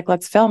 Rick was like,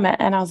 let's film it.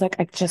 And I was like,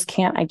 I just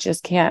can't.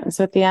 And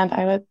so at the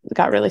end,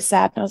 got really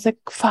sad. And I was like,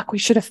 fuck, we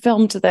should have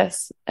filmed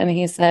this. And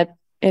he said,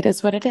 it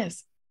is what it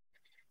is.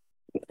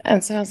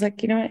 And so I was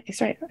like, you know what?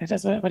 He's right. It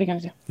is what are you going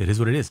to do? It is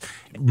what it is.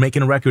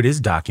 Making a record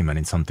is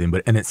documenting something,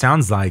 and it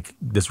sounds like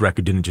this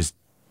record didn't just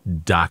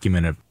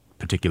document a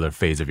particular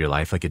phase of your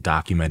life. Like it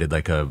documented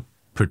like a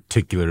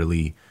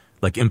particularly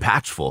like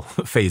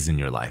impactful phase in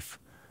your life.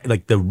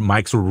 Like the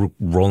mics were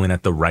rolling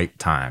at the right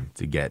time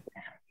to get.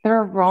 They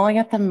were rolling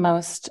at the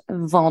most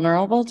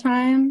vulnerable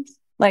times.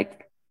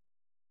 Like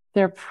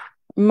there are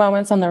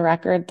moments on the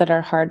record that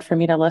are hard for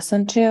me to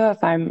listen to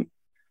if I'm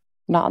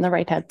not in the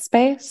right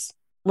headspace.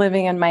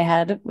 Living in my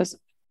head was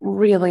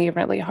really,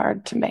 really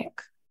hard to make.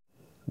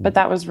 But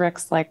that was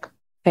Rick's like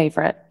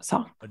favorite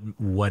song.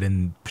 What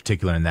in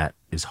particular in that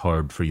is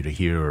hard for you to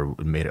hear or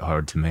made it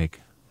hard to make?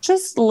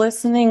 Just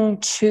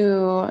listening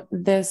to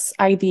this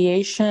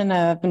ideation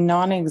of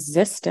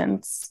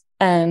non-existence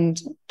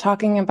and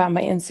talking about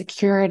my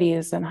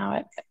insecurities and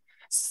how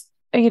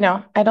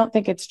I don't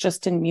think it's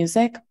just in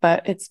music,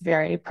 but it's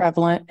very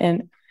prevalent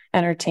in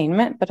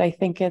entertainment, but I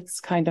think it's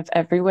kind of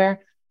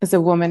everywhere. As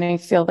a woman, I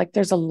feel like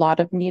there's a lot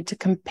of need to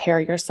compare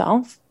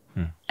yourself.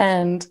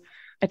 And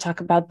I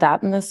talk about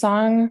that in the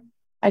song.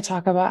 I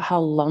talk about how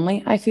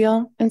lonely I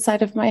feel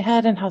inside of my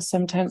head and how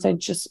sometimes I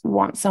just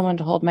want someone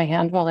to hold my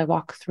hand while I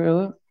walk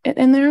through it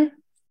in there.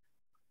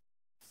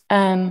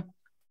 And,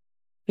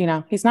 you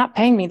know, he's not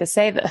paying me to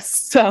say this.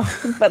 So,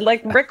 but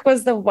like Rick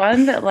was the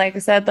one that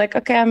like said like,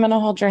 okay, I'm going to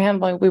hold your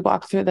hand while we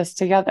walk through this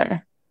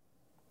together.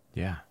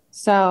 Yeah.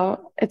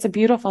 So it's a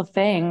beautiful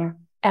thing.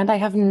 And I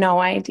have no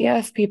idea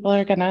if people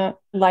are going to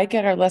like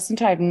it or listen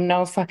to it. I have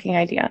no fucking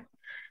idea.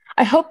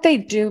 I hope they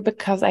do,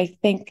 because I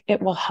think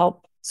it will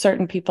help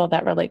certain people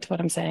that relate to what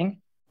I'm saying.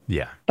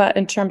 Yeah. But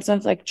in terms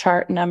of like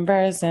chart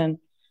numbers and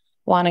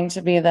wanting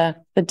to be the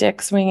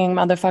dick swinging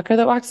motherfucker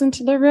that walks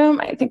into the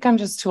room, I think I'm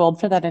just too old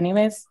for that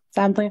anyways,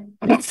 sadly.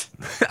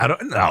 I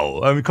don't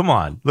know. I mean, come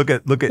on. Look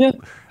at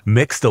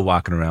Mick still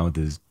walking around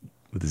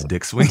with his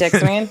dick swinging. Dick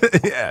swinging?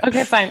 Yeah.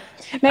 Okay, fine.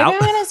 Maybe I'm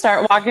going to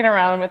start walking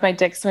around with my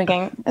dick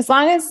swinging. As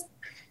long as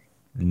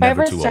if I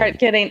ever start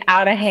getting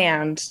out of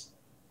hand,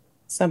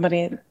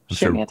 somebody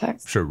shoot me a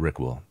text. I'm sure Rick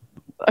will.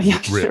 Oh,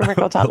 yeah, sure, Rick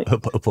will tell me.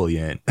 Pull you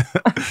in.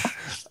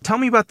 Tell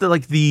me about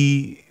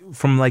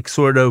from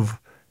sort of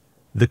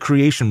the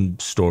creation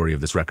story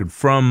of this record.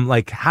 From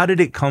like, how did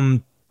it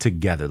come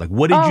together? Like,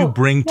 what did you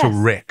bring to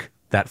Rick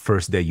that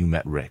first day you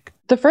met Rick?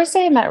 The first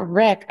day I met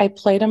Rick, I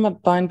played him a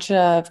bunch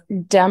of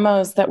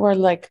demos that were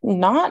like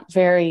not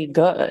very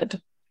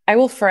good. I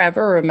will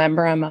forever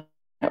remember him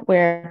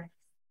where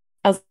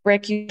I was like,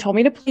 Rick, you told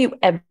me to play you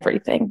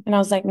everything. And I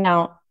was like,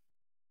 no,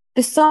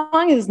 this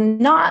song is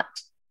not,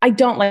 I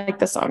don't like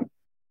the song.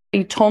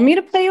 You told me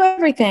to play you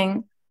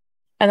everything.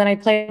 And then I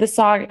played the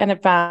song, and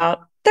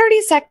about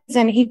 30 seconds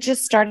in, he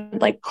just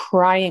started like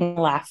crying,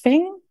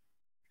 laughing.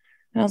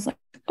 And I was like,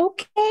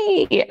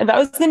 okay. And that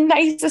was the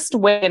nicest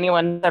way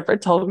anyone ever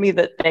told me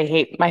that they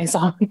hate my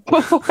song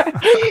before.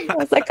 I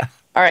was like,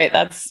 all right,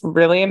 that's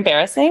really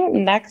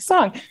embarrassing. Next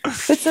song.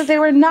 But so they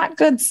were not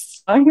good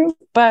songs,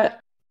 but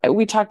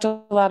we talked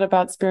a lot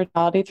about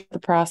spirituality through the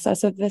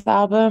process of this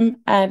album.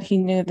 And he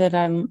knew that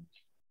I'm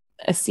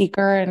a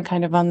seeker and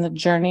kind of on the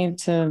journey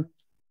to,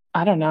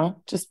 I don't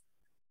know, just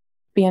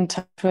be in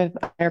touch with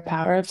a higher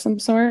power of some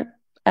sort.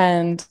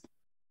 And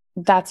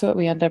that's what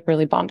we end up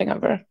really bonding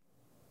over.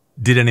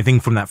 Did anything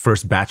from that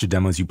first batch of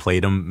demos you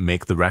played him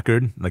make the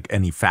record? Like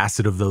any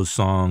facet of those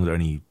songs or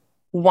any?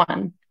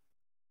 One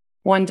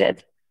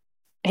did.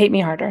 Hate Me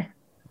Harder.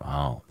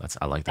 Wow,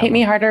 I like that. Hate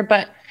Me Harder,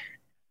 but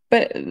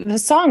the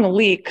song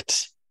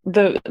leaked.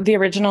 The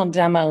original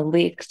demo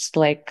leaked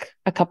like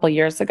a couple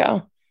years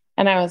ago,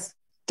 and I was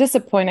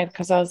disappointed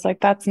because I was like,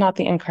 that's not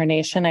the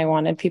incarnation I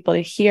wanted people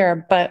to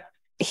hear. But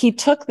he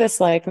took this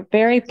like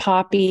very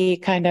poppy,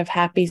 kind of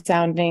happy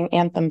sounding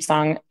anthem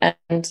song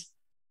and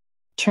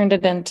turned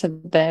it into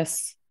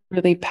this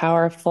really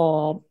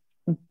powerful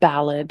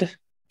ballad,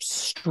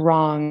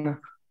 strong,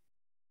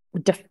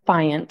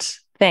 defiant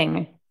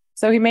thing.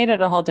 So he made it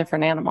a whole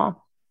different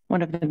animal.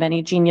 One of the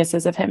many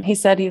geniuses of him. He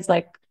said he's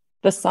like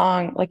the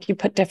song, like you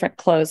put different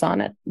clothes on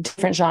it,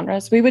 different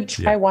genres. We would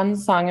try one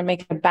song and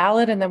make it a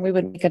ballad, and then we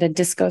would make it a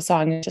disco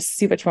song and just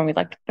see which one we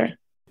liked better.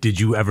 Did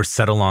you ever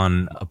settle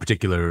on a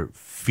particular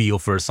feel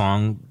for a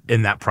song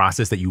in that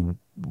process that you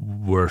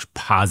were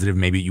positive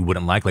maybe you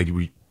wouldn't like? Like,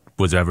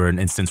 was there ever an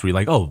instance where you're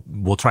like, oh,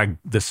 we'll try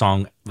this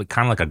song, like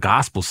kind of like a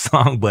gospel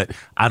song, but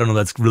I don't know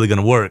that's really going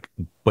to work,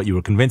 but you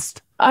were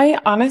convinced?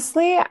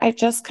 I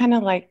just kind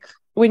of like,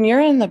 when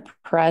you're in the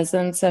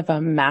presence of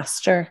a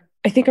master,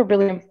 I think a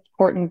really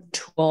important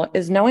tool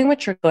is knowing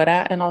what you're good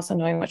at and also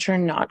knowing what you're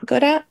not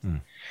good at,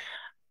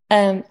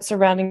 and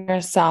surrounding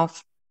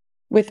yourself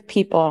with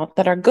people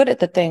that are good at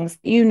the things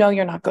you know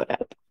you're not good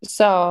at.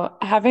 So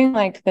having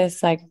like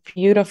this like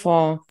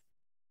beautiful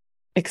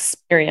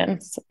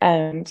experience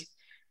and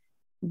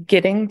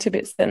getting to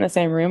sit in the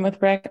same room with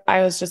Rick,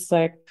 I was just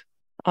like,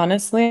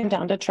 honestly, I'm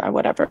down to try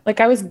whatever. Like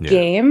I was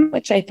game,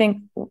 which I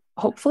think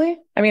hopefully,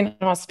 I mean, I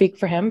don't want to speak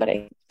for him, but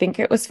I think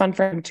it was fun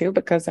for him too,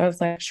 because I was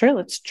like, sure,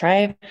 let's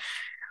try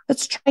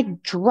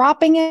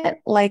dropping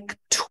it like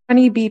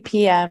 20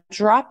 BPM,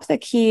 drop the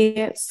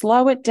key,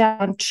 slow it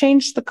down,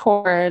 change the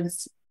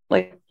chords.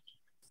 Like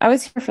I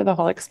was here for the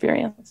whole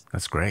experience.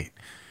 That's great.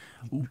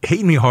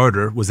 Hate Me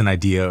Harder was an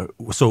idea.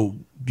 So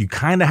you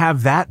kind of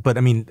have that, but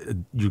I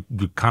mean, you're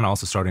kind of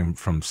also starting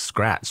from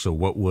scratch. So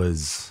what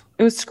was...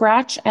 It was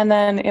scratch. And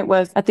then it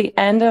was at the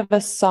end of a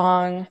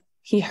song,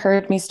 he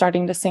heard me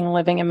starting to sing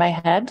Living in My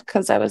Head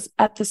because I was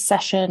at the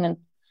session and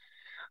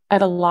I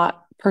had a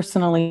lot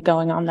personally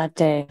going on that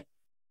day,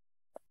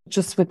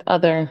 just with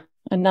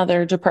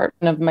another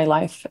department of my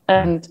life.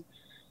 And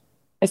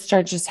I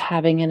started just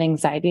having an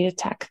anxiety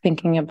attack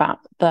thinking about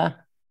the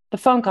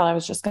phone call I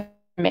was just going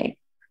to make.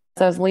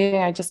 As I was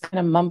leaving, I just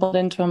kind of mumbled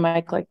into a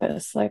mic like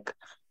this, like,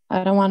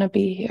 I don't want to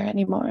be here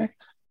anymore.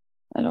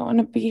 I don't want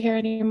to be here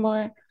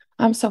anymore.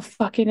 I'm so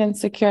fucking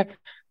insecure.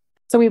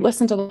 So we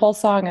listened to the whole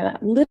song, and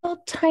that little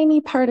tiny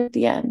part at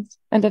the end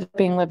ended up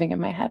being Living in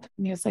My Head.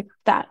 And he was like,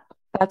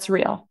 that's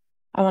real.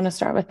 I want to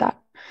start with that.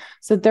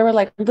 So there were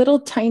like little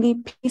tiny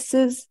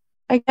pieces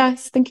I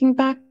guess, thinking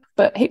back.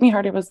 But Hate Me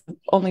Harder was the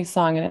only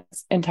song in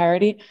its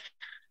entirety.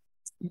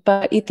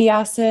 But Eat the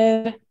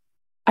Acid,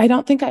 I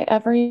don't think I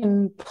ever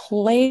even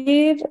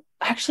played.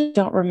 I actually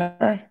don't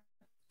remember.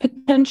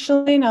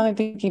 Potentially, now that I'm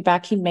thinking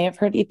back, he may have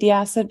heard Eat the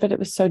Acid, but it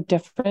was so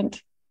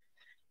different.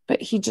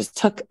 But he just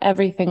took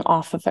everything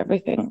off of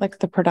everything. Like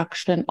the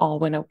production all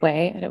went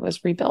away and it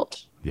was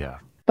rebuilt. Yeah.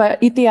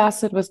 But Eat the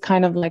Acid was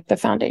kind of like the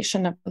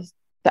foundation of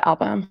the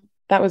album.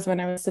 That was when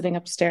I was sitting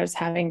upstairs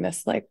having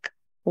this, like,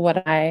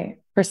 what I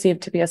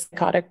perceived to be a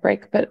psychotic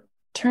break, but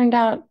turned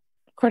out,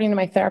 according to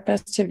my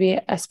therapist, to be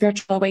a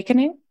spiritual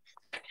awakening.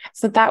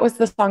 So that was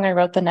the song I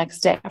wrote the next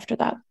day after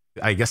that.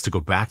 I guess to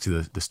go back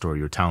to the story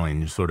you're telling,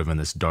 you're sort of in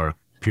this dark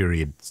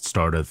period,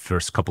 start of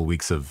first couple of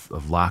weeks of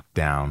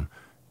lockdown,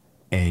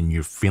 and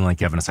you're feeling like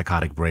you're having a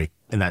psychotic break.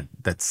 In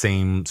that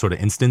same sort of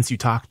instance, you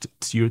talked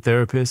to your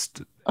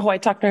therapist? Oh, I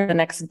talked to her the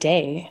next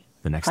day.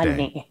 The next honey.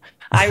 day.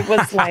 I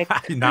was like...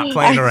 You're not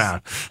playing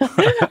around.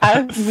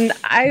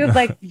 I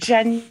like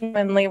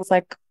genuinely was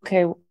like,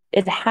 okay,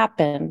 it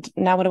happened.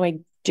 Now what do I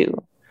do?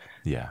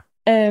 Yeah.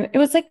 And it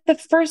was like the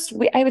first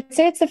week, I would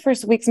say it's the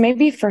first weeks,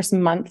 maybe first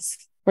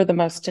months were the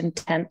most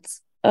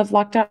intense of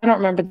lockdown. I don't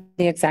remember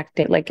the exact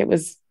date. Like it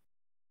was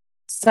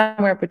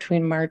somewhere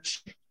between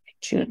March,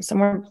 June,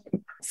 somewhere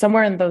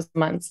in those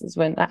months is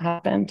when that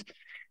happened.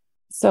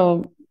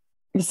 So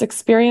this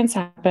experience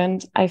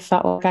happened. I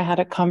felt like I had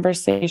a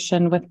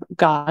conversation with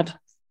God,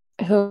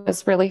 who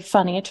was really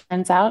funny, it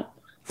turns out.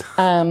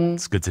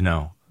 It's good to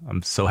know.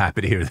 I'm so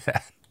happy to hear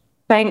that.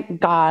 Thank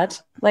God.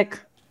 Like,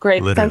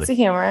 great Literally. sense of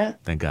humor.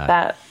 Thank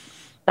God.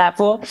 That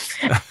fool.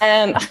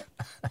 And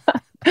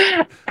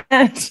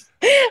and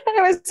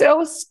it was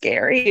so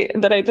scary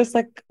that I just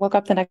like woke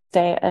up the next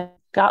day and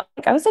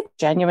I was like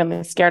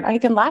genuinely scared. I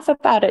can laugh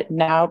about it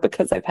now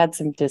because I've had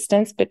some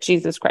distance, but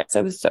Jesus Christ,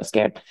 I was so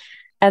scared.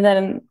 And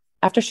then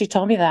after she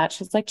told me that,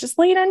 she's like, just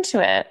lean into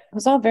it. It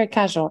was all very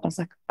casual. I was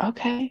like,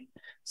 okay.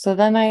 So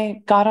then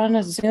I got on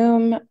a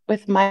Zoom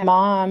with my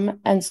mom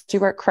and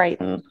Stuart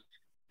Crichton.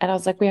 And I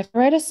was like, we have to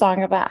write a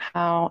song about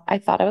how I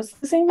thought I was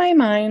losing my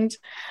mind,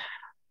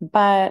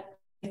 but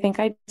I think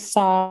I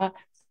saw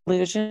the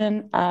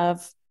illusion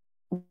of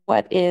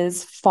what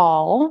is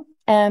fall.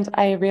 And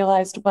I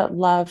realized what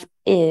love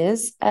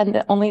is. And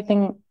the only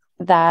thing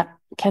that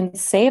can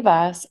save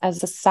us as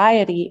a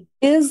society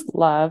is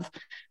love.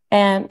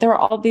 And there were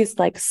all these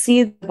like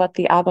seeds of what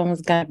the album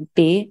was going to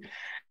be.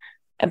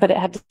 But it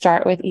had to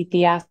start with Eat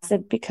the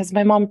Acid because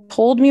my mom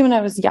told me when I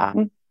was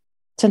young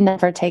to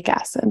never take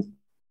acid.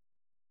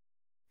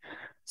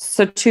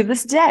 So to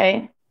this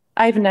day,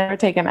 I've never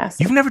taken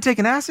acid. You've never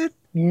taken acid?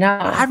 No.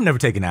 I've never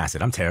taken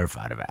acid. I'm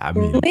terrified of it. I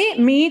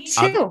mean, me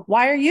too.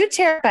 Why are you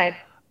terrified?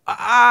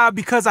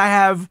 Because I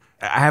have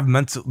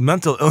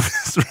mental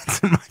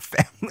illness in my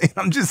family.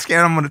 I'm just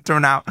scared I'm going to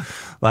turn out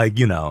like,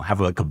 have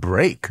like a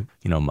break.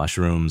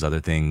 Mushrooms, other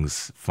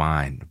things,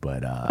 fine.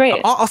 But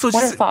great. Also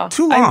just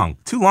too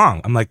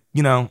long. I'm like,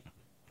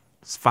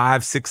 it's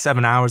 5, 6,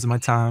 7 hours of my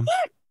time.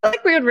 I feel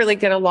like we would really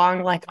get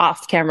along like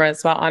off camera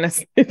as well,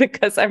 honestly,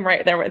 because I'm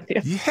right there with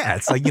you. Yeah,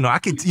 it's like, I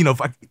could,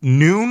 if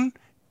noon,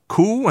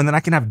 cool, and then I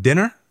can have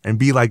dinner and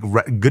be like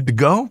good to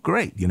go.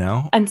 Great,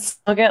 And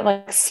still get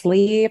like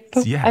sleep.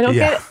 Yeah,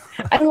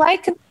 I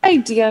like the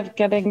idea of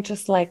getting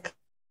just like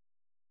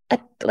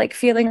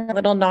feeling a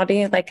little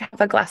naughty, like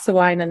have a glass of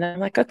wine and then I'm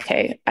like,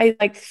 okay. I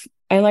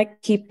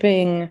like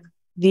keeping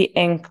the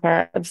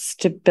anchor of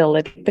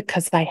stability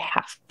because I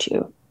have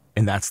to.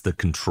 And that's the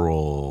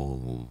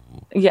control,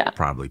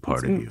 probably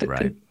part of you,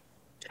 right?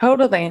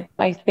 Totally.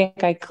 I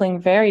think I cling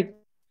very,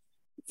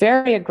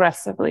 very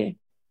aggressively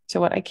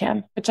to what I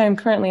can, which I'm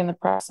currently in the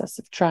process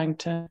of trying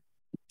to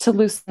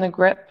loosen the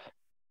grip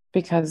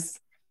because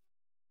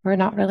we're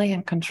not really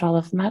in control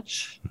of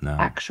much,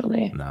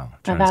 actually. No.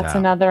 And that's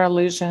another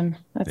illusion.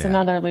 That's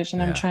another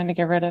illusion I'm trying to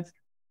get rid of.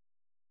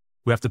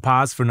 We have to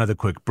pause for another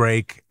quick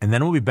break, and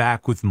then we'll be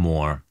back with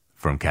more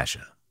from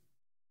Kesha.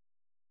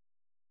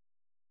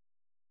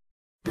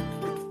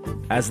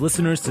 As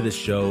listeners to this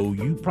show,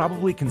 you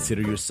probably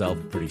consider yourself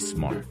pretty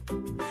smart.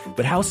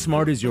 But how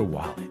smart is your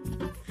wallet?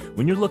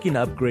 When you're looking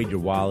to upgrade your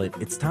wallet,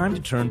 it's time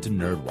to turn to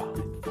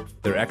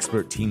NerdWallet. Their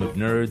expert team of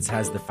nerds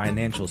has the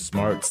financial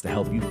smarts to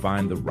help you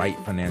find the right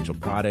financial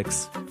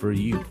products for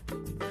you.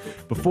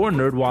 Before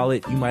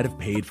NerdWallet, you might have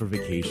paid for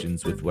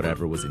vacations with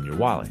whatever was in your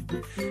wallet.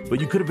 But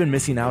you could have been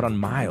missing out on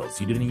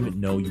miles you didn't even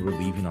know you were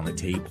leaving on the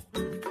table.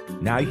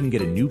 Now you can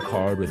get a new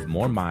card with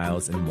more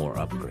miles and more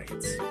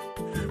upgrades.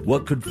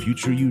 What could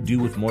future you do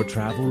with more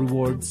travel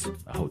rewards?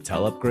 A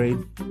hotel upgrade?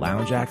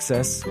 Lounge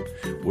access?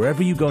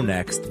 Wherever you go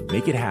next,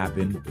 make it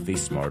happen with a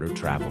smarter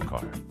travel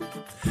card.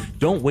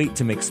 Don't wait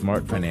to make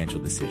smart financial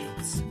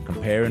decisions.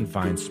 Compare and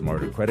find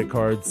smarter credit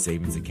cards,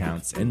 savings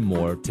accounts, and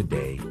more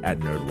today at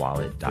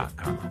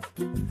nerdwallet.com.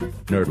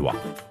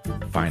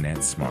 NerdWallet.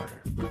 Finance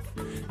smarter.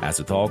 As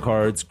with all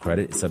cards,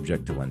 credit is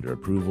subject to lender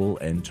approval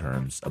and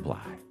terms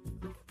apply.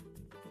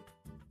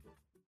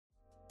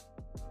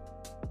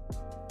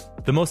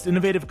 The most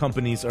innovative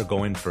companies are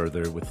going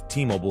further with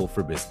T-Mobile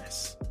for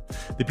Business.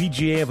 The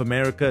PGA of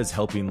America is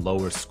helping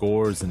lower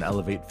scores and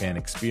elevate fan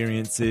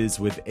experiences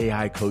with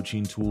AI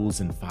coaching tools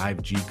and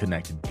 5G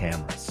connected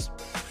cameras.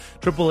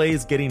 AAA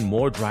is getting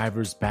more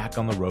drivers back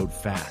on the road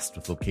fast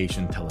with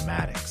location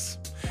telematics.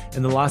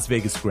 And the Las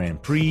Vegas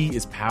Grand Prix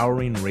is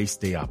powering race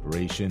day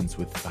operations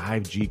with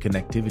 5G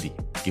connectivity,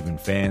 giving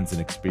fans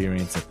an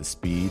experience at the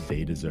speed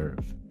they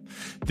deserve.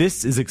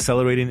 This is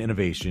accelerating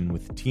innovation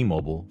with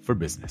T-Mobile for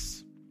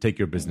Business. Take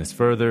your business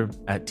further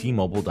at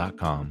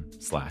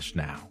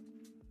T-Mobile.com/now.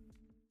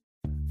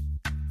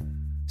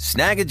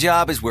 Snag a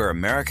Job is where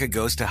America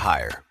goes to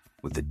hire,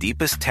 with the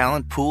deepest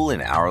talent pool in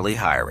hourly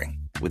hiring.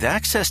 With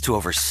access to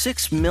over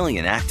 6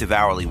 million active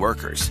hourly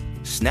workers,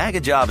 Snag a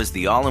Job is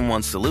the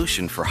all-in-one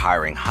solution for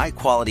hiring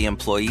high-quality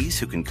employees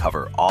who can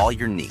cover all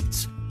your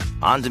needs.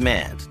 On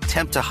demand,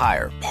 temp to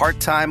hire,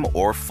 part-time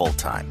or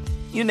full-time.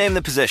 You name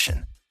the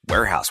position.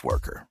 Warehouse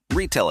worker,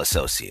 retail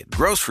associate,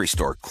 grocery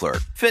store clerk,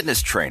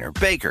 fitness trainer,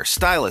 baker,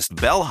 stylist,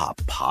 bellhop,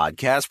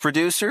 podcast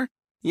producer.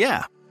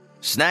 Yeah,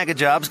 Snag a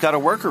Job's got a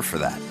worker for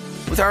that.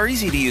 With our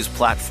easy-to-use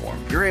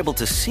platform, you're able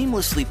to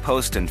seamlessly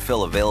post and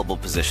fill available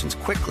positions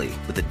quickly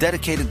with a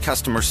dedicated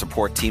customer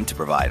support team to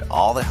provide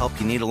all the help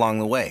you need along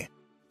the way.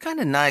 Kind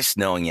of nice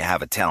knowing you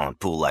have a talent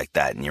pool like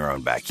that in your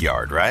own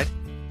backyard, right?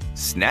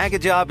 Snag a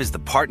Job is the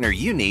partner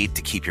you need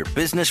to keep your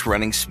business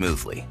running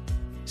smoothly.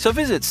 So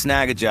visit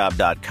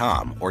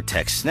snagajob.com or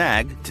text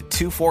snag to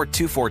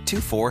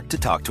 242424 to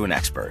talk to an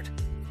expert.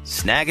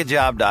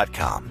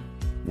 Snagajob.com,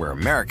 where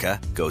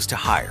America goes to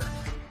hire.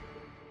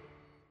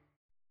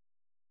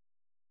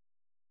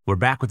 We're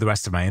back with the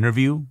rest of my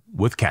interview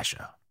with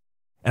Kesha.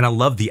 And I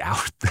love the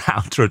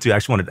outro too. I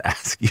actually wanted to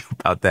ask you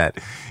about that.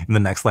 In the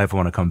next life, I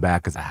want to come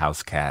back as a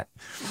house cat.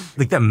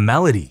 Like that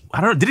melody.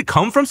 I don't know. Did it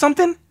come from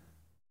something?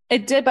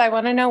 It did, but I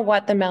want to know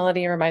what the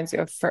melody reminds you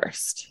of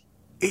first.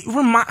 It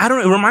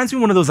reminds me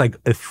of one of those like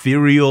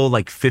ethereal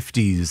like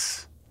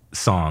 50s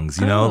songs,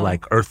 you know,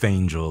 like Earth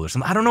Angel or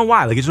something. I don't know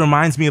why. Like it just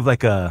reminds me of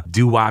like a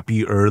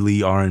doo-woppy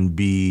early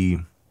R&B,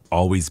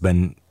 always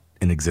been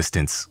in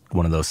existence,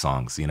 one of those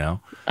songs, you know?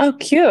 Oh,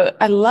 cute.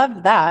 I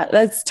love that.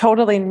 That's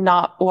totally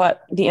not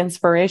what the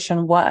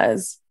inspiration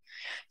was.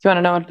 Do you want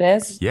to know what it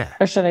is? Yeah.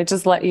 Or should I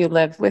just let you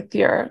live with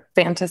your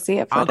fantasy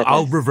of what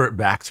I'll revert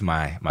back to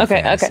my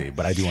fantasy,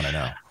 but I do want to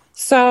know.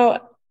 So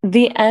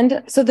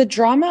the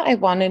drama, I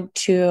wanted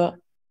to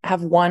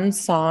have one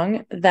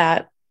song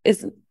that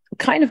is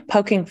kind of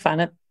poking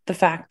fun at the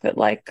fact that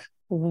like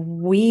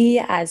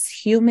we as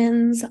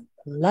humans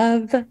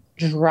love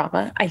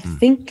drama. I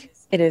think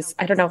it is,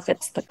 I don't know if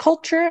it's the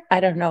culture. I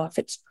don't know if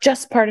it's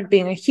just part of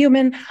being a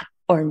human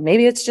or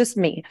maybe it's just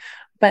me,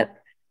 but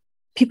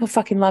people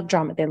fucking love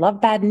drama. They love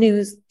bad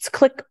news. It's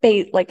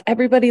clickbait. Like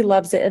everybody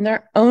loves it in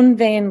their own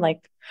vein.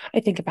 Like I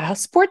think about how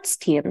sports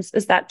teams,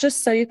 is that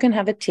just so you can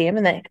have a team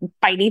and they can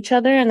fight each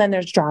other and then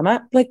there's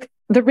drama? Like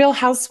the Real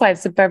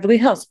Housewives of Beverly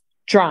Hills,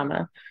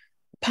 drama.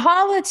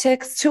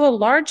 Politics, to a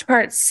large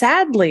part,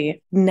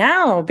 sadly,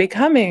 now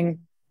becoming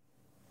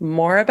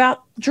more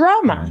about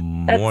drama.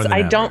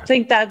 I don't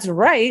think that's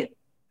right.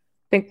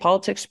 I think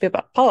politics should be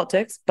about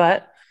politics.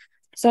 But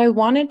so I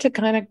wanted to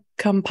kind of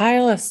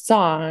compile a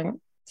song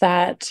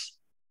that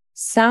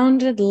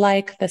sounded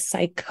like the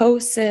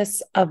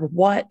psychosis of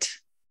what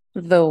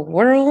the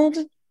world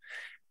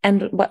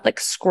and what like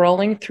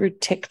scrolling through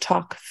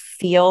TikTok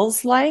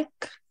feels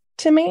like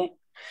to me.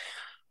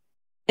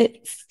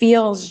 It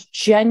feels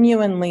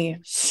genuinely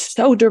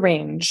so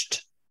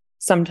deranged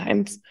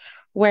sometimes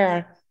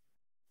where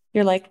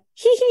you're like,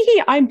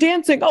 hee, I'm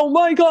dancing. Oh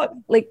my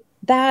God. Like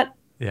that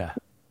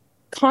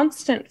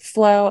constant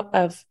flow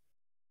of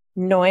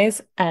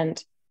noise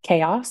and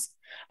chaos.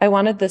 I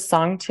wanted the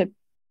song to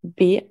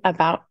be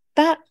about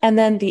that. And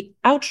then the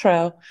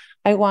outro,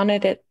 I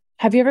wanted it.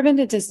 Have you ever been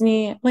to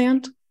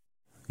Disneyland?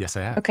 Yes,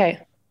 I have.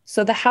 Okay.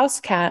 So the House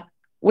Cat,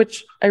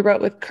 which I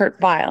wrote with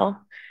Kurt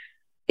Vile,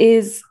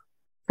 is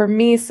for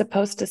me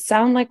supposed to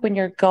sound like when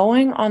you're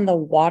going on the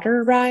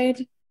water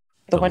ride.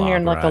 The one you're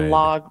in like the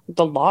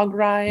log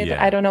ride.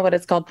 Yeah. I don't know what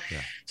it's called.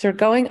 Yeah. So you're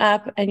going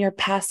up and you're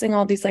passing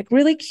all these like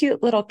really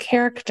cute little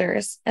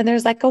characters. And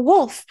there's like a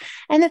wolf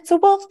and it's a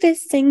wolf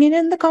is singing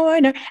in the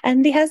corner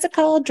and he has a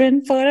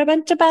cauldron for a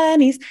bunch of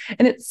bunnies.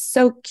 And it's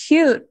so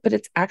cute, but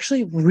it's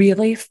actually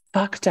really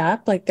fucked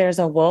up. Like there's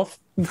a wolf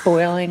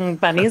boiling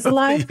bunnies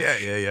alive.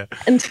 Yeah.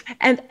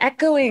 And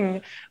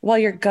echoing while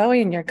you're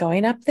going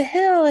up the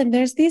hill and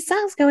there's these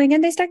songs going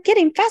and they start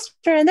getting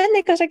faster and then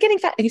they start getting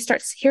fast and you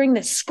start hearing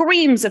the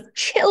screams of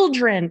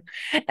children.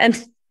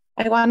 And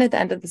I wanted the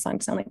end of the song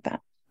to sound like that.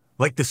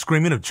 Like the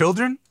screaming of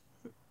children?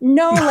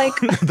 No, like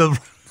the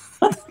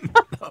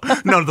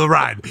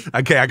ride.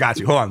 Okay, I got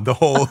you. Hold on. The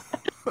whole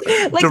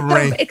like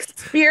the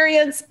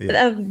experience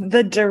of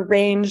the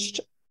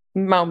deranged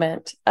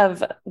moment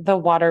of the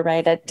water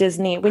ride at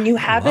Disney when you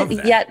haven't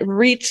yet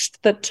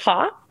reached the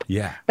top,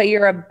 but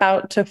you're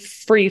about to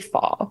free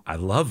fall. I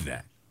love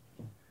that.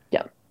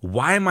 Yeah.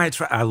 why am I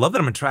love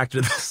that I'm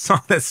attracted to this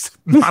song that's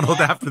modeled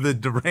after the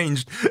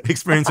deranged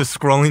experience of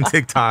scrolling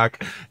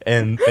TikTok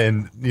and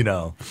you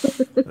know,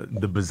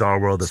 the bizarre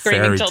world of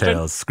fairy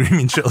tales,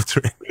 screaming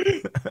children.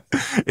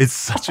 It's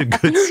such a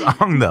good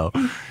song though.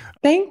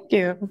 Thank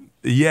you.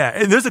 Yeah,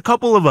 and there's a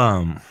couple of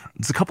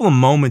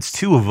moments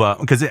too of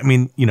because I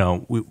mean, you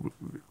know, we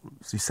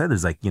said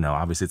there's like, you know,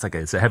 obviously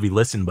it's a heavy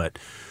listen, but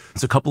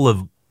it's a couple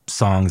of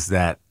songs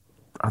that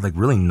are like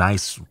really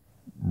nice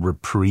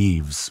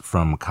reprieves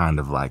from kind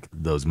of like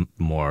those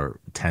more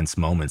tense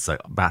moments,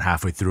 like about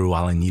halfway through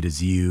All I Need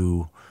Is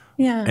You.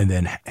 Yeah. And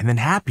then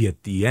Happy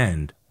at the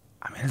end.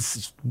 I mean,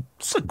 it's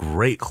a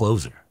great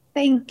closer.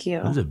 Thank you.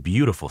 It was a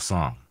beautiful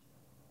song.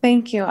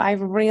 Thank you. I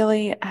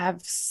really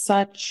have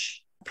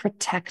such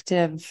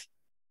protective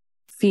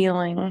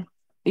feeling.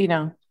 You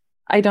know,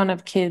 I don't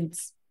have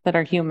kids that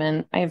are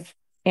human. I have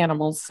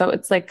animals. So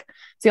it's like,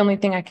 it's the only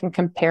thing I can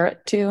compare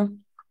it to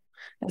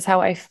is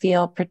how I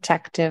feel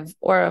protective,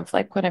 or of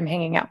like when I'm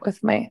hanging out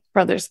with my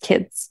brother's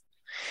kids.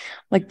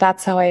 Like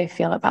that's how I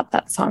feel about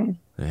that song.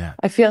 Yeah.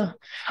 I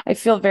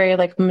feel very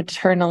like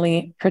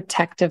maternally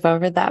protective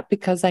over that,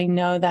 because I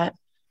know that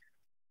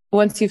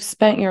once you've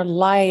spent your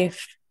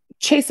life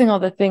chasing all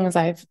the things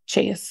I've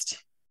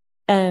chased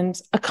and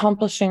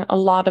accomplishing a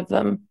lot of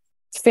them,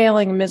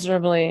 failing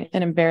miserably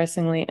and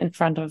embarrassingly in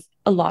front of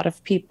a lot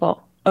of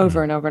people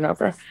over and over and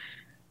over,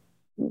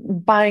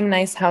 buying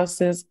nice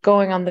houses,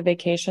 going on the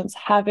vacations,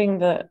 having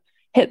the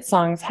hit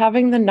songs,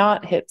 having the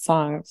not hit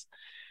songs,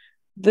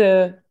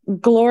 the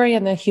glory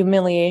and the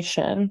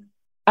humiliation.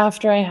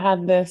 After I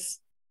had this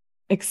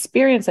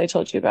experience I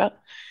told you about,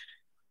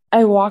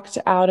 I walked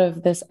out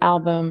of this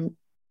album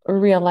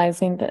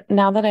realizing that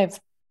now that I've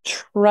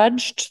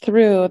trudged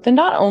through it's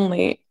not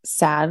only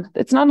sad,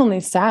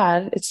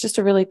 it's just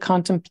a really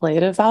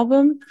contemplative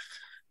album.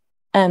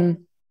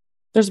 And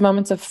there's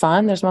moments of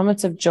fun, there's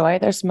moments of joy,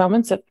 there's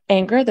moments of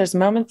anger, there's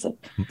moments of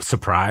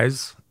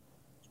surprise.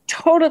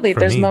 Totally.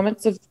 There's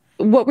moments of,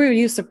 what were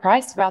you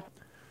surprised about?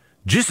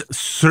 Just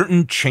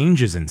certain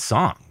changes in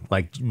song.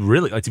 Like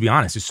really, like to be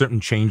honest, there's certain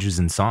changes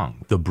in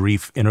song. The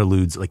brief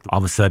interludes, like all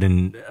of a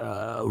sudden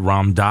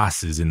Ram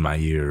Dass is in my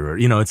ear, or,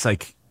 you know, it's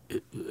like,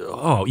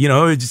 oh, you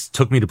know, it just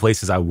took me to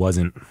places I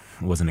wasn't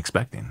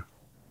expecting.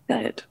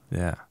 Good.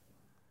 Yeah.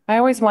 I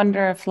always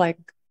wonder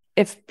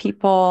if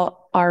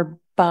people are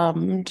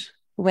bummed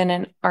when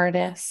an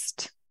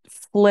artist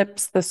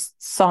flips the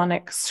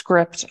sonic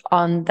script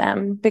on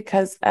them,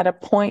 because at a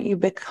point you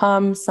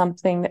become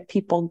something that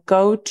people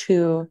go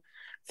to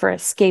for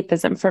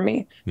escapism. For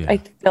me, I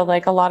feel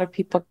like a lot of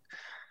people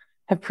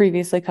have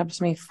previously come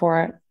to me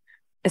for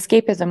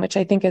escapism, which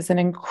I think is an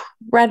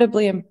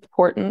incredibly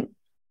important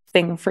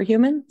thing for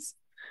humans.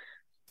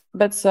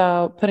 But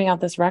so putting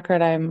out this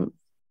record, I'm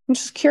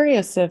just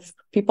curious if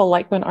people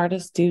like when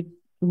artists do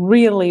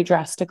really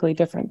drastically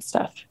different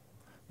stuff.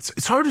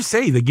 It's hard to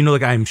say. Like, you know,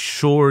 like I'm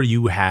sure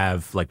you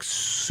have like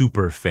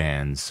super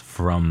fans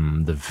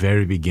from the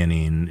very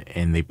beginning,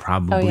 and they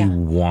probably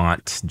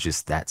want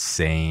just that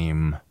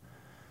same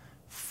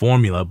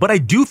formula. But I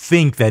do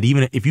think that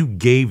even if you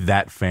gave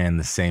that fan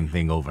the same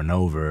thing over and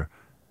over,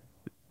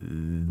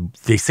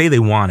 they say they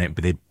want it,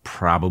 but they'd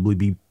probably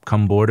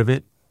become bored of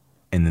it,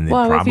 and then they'd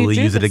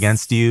probably use it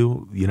against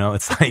you. You know,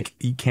 it's like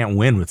you can't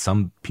win with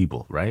some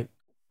people, right?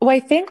 Well, I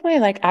think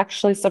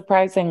actually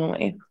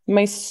surprisingly,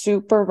 my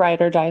super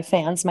ride or die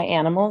fans, my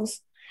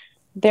animals,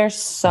 they're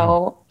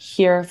so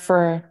here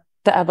for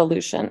the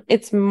evolution.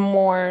 It's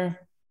more,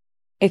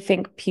 I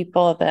think,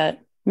 people that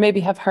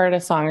maybe have heard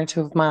a song or two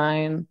of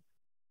mine,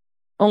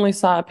 only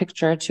saw a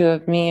picture or two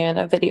of me in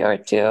a video or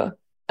two,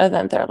 and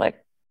then they're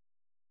like,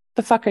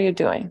 the fuck are you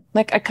doing?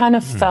 Like, I kind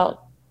of felt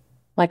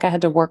like I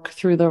had to work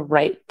through the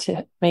right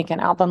to make an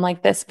album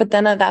like this. But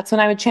then that's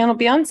when I would channel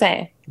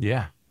Beyonce.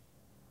 Yeah.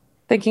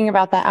 Thinking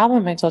about that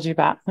album I told you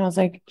about. And I was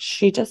like,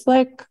 she just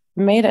like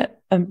made it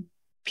a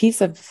piece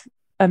of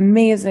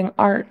amazing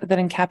art that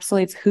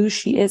encapsulates who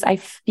she is. I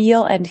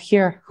feel and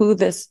hear who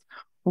this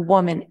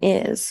woman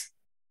is.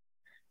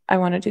 I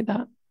want to do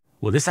that.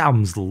 Well, this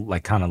album's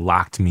like kind of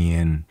locked me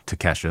in to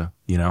Kesha,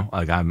 you know?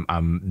 Like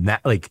I'm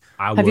not like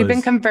Have you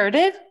been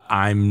converted?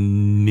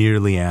 I'm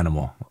nearly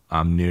animal.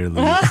 I'm nearly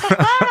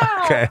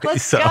okay.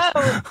 Let's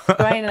go.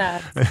 Join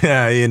us.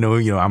 Yeah, you know,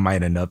 I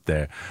might end up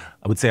there.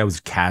 I would say I was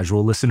a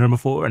casual listener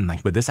before, and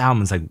but this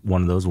album is like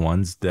one of those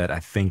ones that I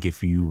think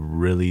if you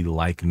really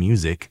like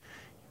music,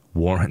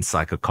 warrants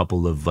like a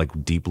couple of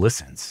like deep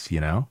listens,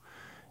 you know?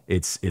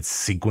 It's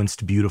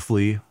sequenced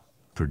beautifully,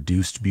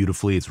 produced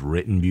beautifully, it's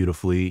written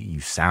beautifully,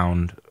 you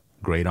sound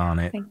great on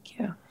it. Thank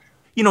you.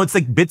 You know, it's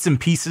like bits and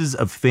pieces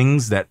of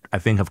things that I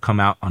think have come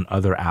out on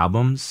other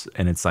albums,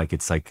 and it's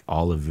like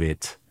all of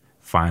it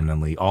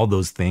finally, all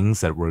those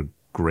things that were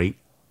great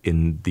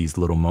in these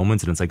little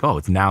moments, and it's like, oh,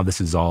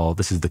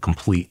 this is the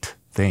complete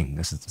thing.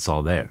 It's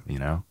all there, you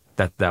know?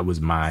 That was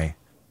my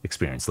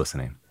experience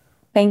listening.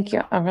 Thank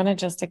you. I'm going to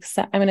just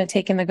accept, I'm going to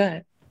take in the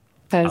good.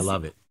 I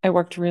love it. I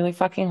worked really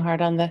fucking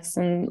hard on this,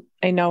 and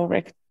I know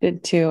Rick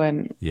did too.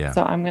 And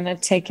so I'm going to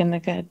take in the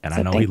good. And so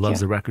I know he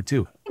loves the record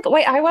too.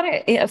 Wait, I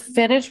want to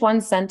finish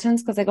one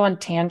sentence because I go on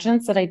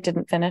tangents that I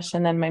didn't finish.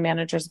 And then my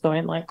manager's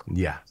going like,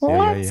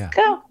 let's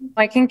go.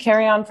 I can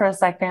carry on for a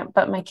second,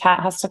 but my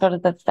cat has to go to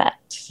the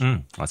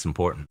vet. That's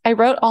important. I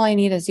wrote All I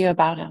Need Is You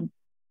about him.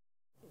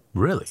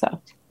 Really?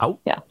 So,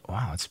 yeah.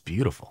 Wow, that's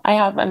beautiful. I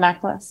have a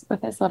necklace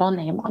with his little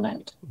name on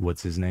it.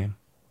 What's his name?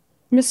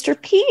 Mr.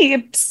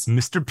 Peeps.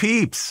 Mr.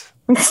 Peeps.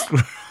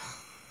 I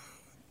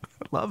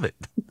love it.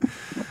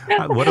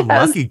 What a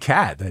lucky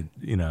cat that,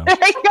 you know.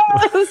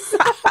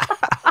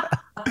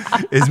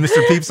 Is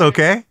Mr. Peeps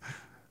okay?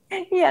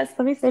 Yes,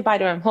 let me say bye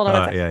to him. Hold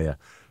on. Yeah.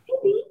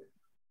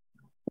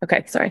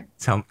 Okay, sorry.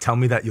 Tell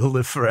me that you'll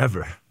live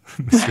forever,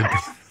 Mr.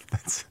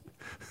 Peeps.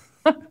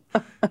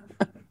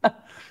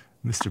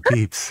 Mr.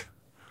 Peeps.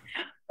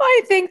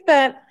 I think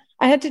that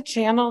I had to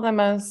channel the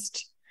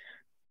most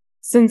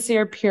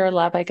sincere, pure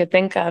love I could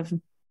think of.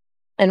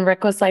 And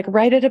Rick was like,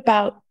 write it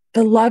about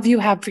the love you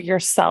have for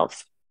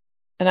yourself.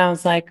 And I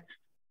was like,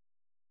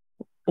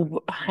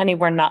 honey,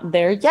 we're not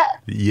there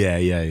yet.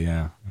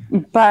 Yeah.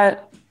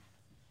 But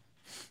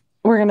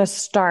we're going to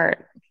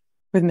start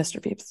with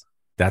Mr. Peeps.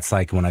 That's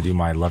like when I do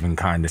my loving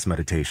kindness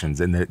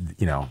meditations and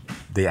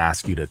they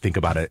ask you to think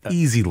about an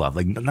easy love,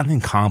 like nothing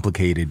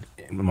complicated.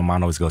 My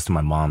mom always goes to my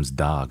mom's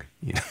dog.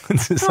 You know,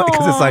 it's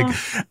like,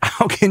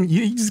 how can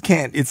you just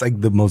can't, it's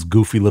like the most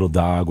goofy little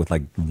dog with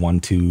like one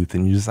tooth.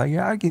 And you're just like,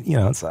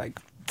 it's like,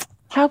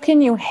 how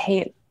can you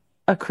hate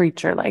a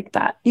creature like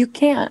that? You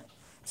can't.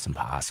 It's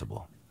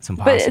impossible.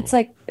 But it's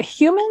like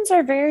humans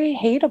are very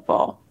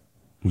hateable.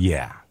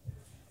 Yeah.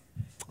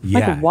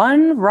 Like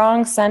one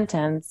wrong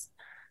sentence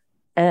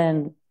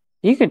and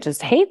you could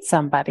just hate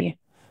somebody.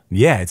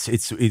 Yeah,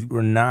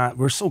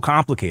 we're so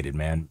complicated,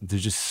 man.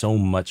 There's just so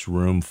much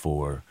room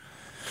for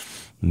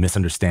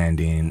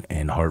misunderstanding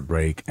and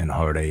heartbreak and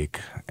heartache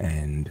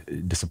and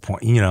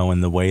disappointment,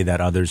 and the way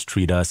that others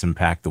treat us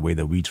impact the way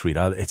that we treat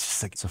others. It's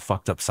just like, it's a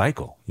fucked up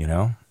cycle,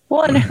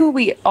 Well, and who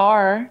we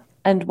are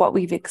and what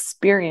we've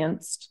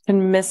experienced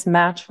can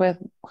mismatch with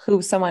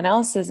who someone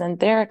else is and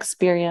their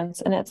experience.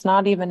 And it's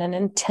not even an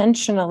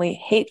intentionally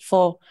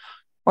hateful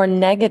or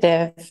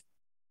negative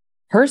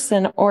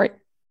person, or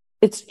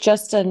it's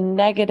just a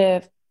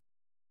negative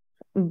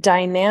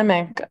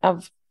dynamic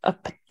of a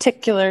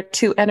particular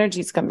two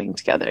energies coming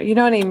together. You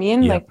know what I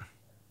mean?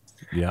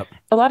 Yep.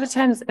 A lot of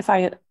times if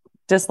I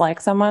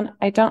dislike someone,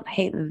 I don't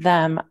hate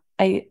them.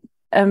 I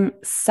am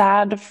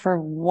sad for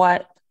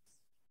what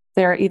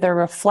they're either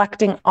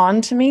reflecting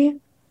onto me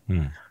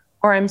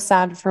or I'm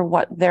sad for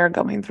what they're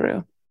going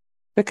through.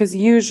 Because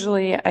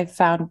usually I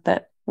found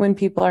that when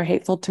people are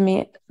hateful to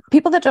me,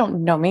 people that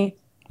don't know me,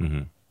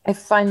 I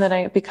find that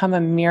I become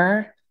a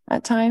mirror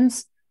at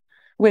times,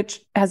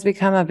 which has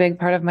become a big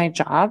part of my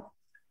job,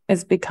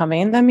 is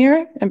becoming the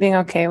mirror and being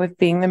okay with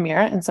being the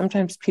mirror. And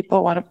sometimes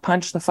people want to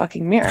punch the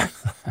fucking mirror,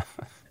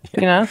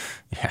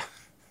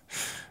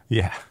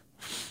 Yeah.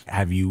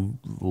 Have you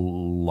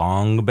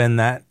long been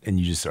that and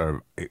you just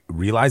are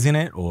realizing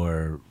it,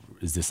 or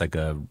is this like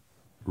a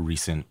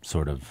recent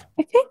sort of?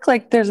 I think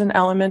like there's an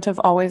element of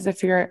always,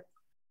 if you're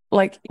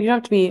like, you don't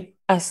have to be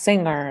a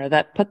singer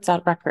that puts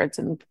out records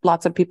and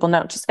lots of people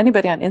know, just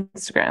anybody on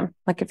Instagram.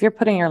 Like if you're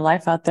putting your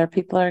life out there,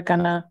 people are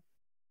gonna,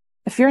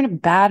 if you're in a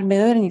bad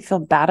mood and you feel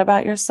bad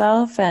about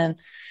yourself and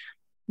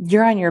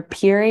you're on your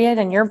period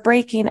and you're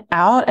breaking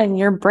out and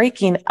you're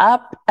breaking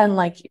up and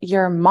like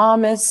your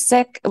mom is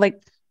sick,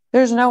 like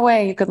there's no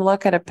way you could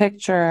look at a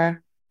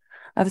picture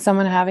of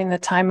someone having the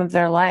time of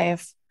their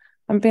life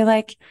and be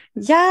like,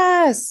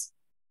 yes,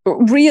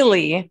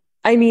 really.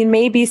 I mean,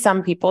 maybe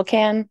some people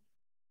can,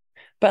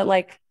 but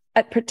like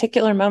at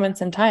particular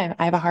moments in time,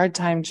 I have a hard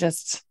time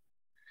just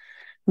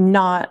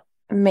not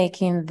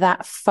making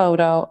that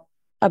photo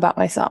about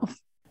myself.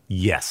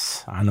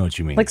 Yes, I know what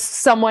you mean. Like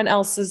someone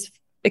else's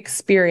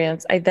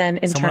experience, I then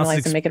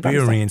internalize and make it about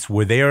myself. Experience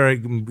where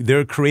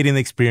they're creating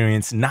the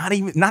experience, not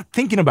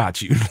thinking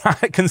about you,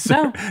 not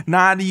concerned,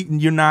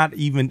 you're not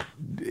even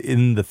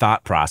in the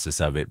thought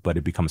process of it, but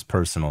it becomes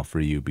personal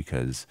for you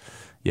because,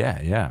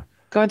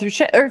 going through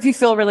shit. Or if you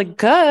feel really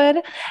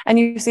good and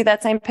you see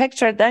that same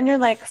picture, then you're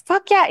like,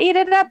 fuck yeah, eat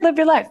it up, live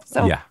your life.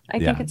 So I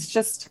think it's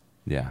just,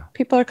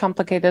 people are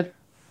complicated.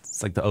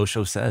 It's like the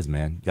Osho says,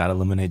 man, you got to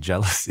eliminate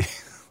jealousy.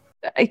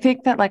 I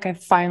think that like I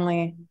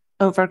finally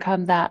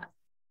overcome that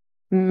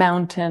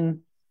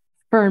mountain.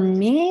 For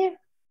me,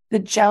 the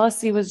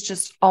jealousy was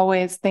just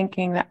always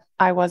thinking that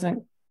I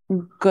wasn't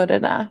good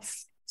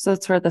enough. So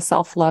that's where the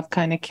self-love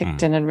kind of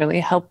kicked in and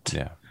really helped.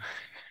 Yeah.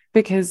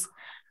 Because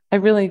I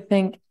really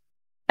think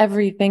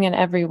everything and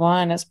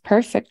everyone is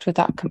perfect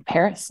without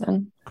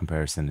comparison.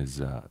 Comparison is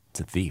it's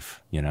a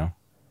thief,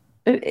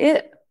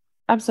 It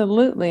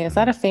absolutely. Is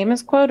that a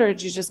famous quote or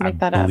did you just make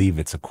that up? I believe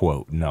it's a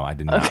quote. No, I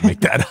did not make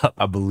that up.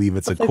 I believe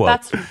it's a quote.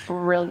 That's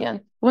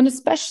brilliant. When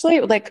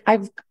especially like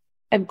I've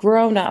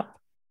grown up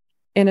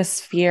in a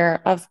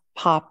sphere of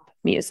pop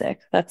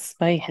music. That's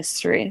my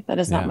history. That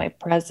is not my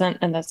present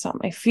and that's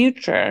not my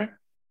future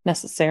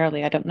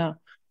necessarily. I don't know.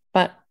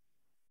 But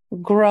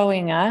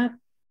growing up,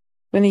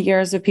 in the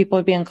years of people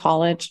would be in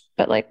college,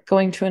 but like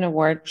going to an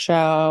award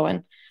show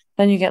and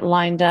then you get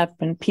lined up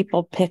and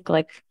people pick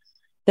like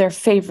their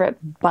favorite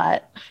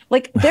butt.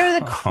 Like they're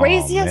the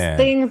craziest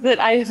things that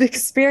I have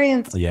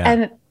experienced. Yeah.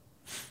 And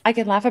I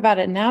can laugh about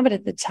it now, but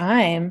at the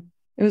time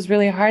it was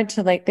really hard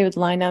to like, they would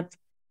line up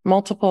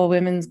multiple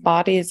women's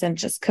bodies and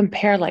just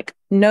compare like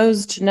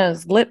nose to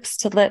nose, lips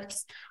to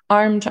lips,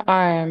 arm to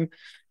arm,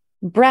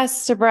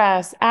 breast to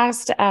breast,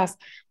 ass to ass,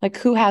 like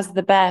who has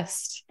the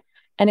best.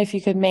 And if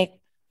you could make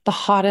the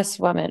hottest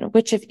woman,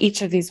 which of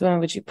each of these women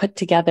would you put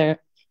together?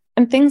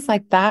 And things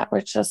like that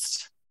were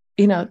just,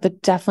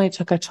 that definitely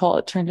took a toll.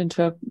 It turned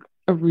into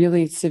a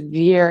really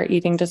severe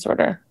eating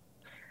disorder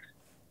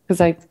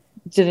because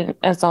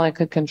that's all I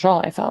could control.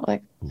 I felt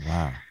like,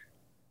 wow.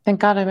 Thank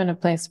God I'm in a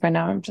place where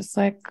now I'm just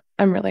like,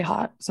 I'm really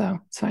hot. So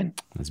it's fine.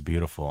 That's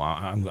beautiful.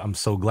 I'm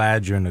so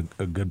glad you're in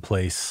a good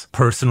place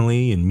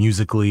personally and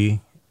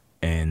musically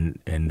and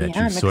that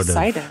I'm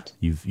excited.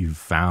 You've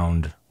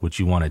found what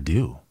you want to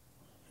do.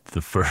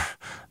 The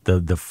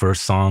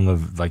first song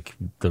of like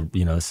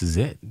this is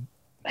it.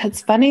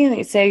 It's funny that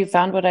you say you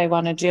found what I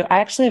want to do. I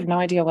actually have no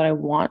idea what I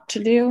want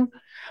to do.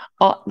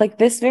 Like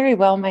this very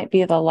well might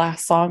be the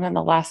last song on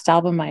the last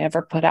album I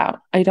ever put out.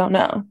 I don't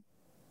know.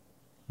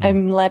 I've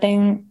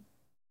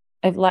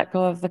let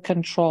go of the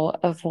control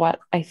of what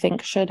I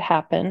think should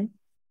happen.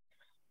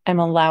 I'm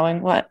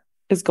allowing what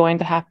is going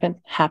to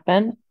happen.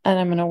 And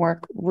I'm going to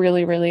work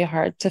really, really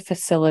hard to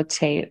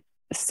facilitate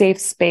safe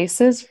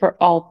spaces for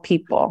all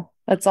people.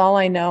 That's all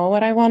I know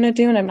what I want to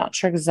do. And I'm not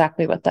sure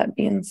exactly what that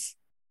means.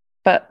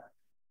 But,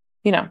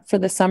 for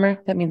the summer,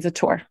 that means a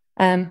tour.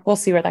 And we'll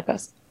see where that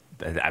goes.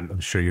 I'm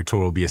sure your tour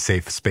will be a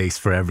safe space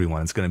for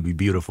everyone. It's going to be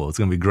beautiful. It's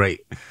going to be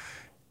great.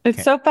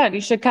 It's so fun.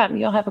 You should come.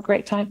 You'll have a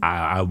great time.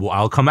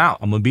 I'll come out.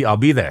 I'll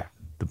be there.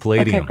 The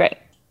Palladium. Okay, great.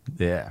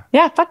 Yeah.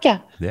 Yeah, fuck yeah.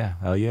 Yeah,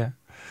 hell yeah.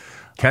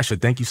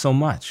 Kesha, thank you so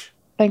much.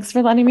 Thanks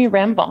for letting me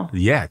ramble.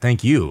 Yeah,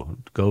 thank you.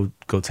 Go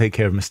take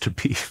care of Mr.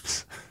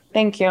 Peeves.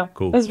 Thank you.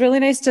 Cool. It was really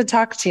nice to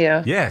talk to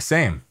you. Yeah,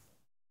 same.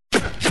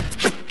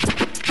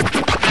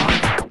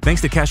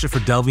 Thanks to Kesha for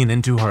delving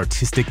into her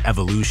artistic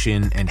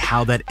evolution and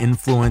how that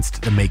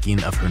influenced the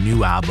making of her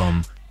new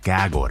album,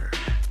 Gag Order.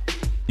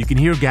 You can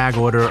hear Gag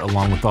Order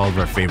along with all of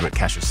our favorite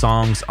Kesha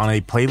songs on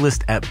a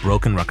playlist at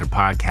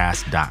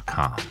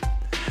brokenrecordpodcast.com.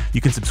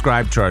 You can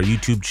subscribe to our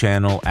YouTube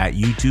channel at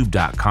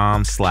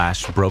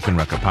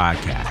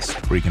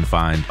youtube.com/brokenrecordpodcast, where you can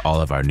find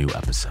all of our new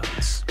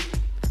episodes.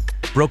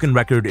 Broken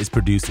Record is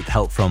produced with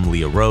help from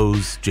Leah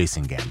Rose,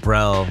 Jason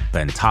Gambrell,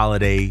 Ben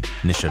Tolliday,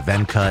 Nisha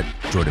Venkat,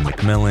 Jordan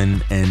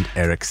McMillan, and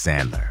Eric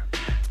Sandler.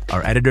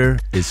 Our editor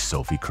is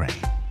Sophie Crane.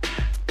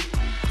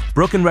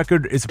 Broken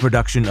Record is a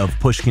production of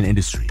Pushkin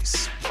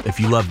Industries. If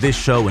you love this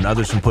show and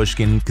others from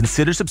Pushkin,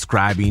 consider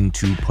subscribing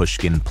to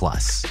Pushkin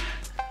Plus.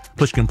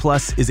 Pushkin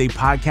Plus is a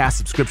podcast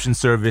subscription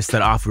service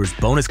that offers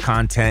bonus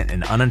content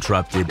and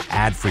uninterrupted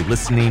ad-free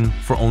listening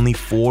for only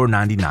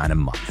 $4.99 a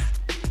month.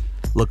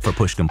 Look for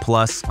Pushkin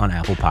Plus on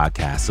Apple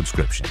Podcast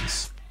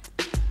subscriptions.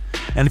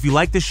 And if you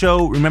like the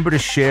show, remember to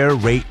share,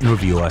 rate, and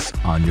review us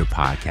on your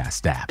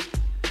podcast app.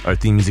 Our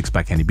theme music's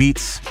by Kenny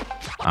Beats.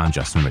 I'm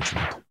Justin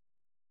Richmond.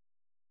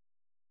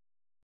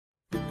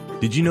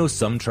 Did you know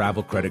some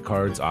travel credit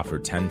cards offer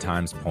 10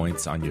 times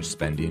points on your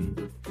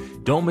spending?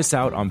 Don't miss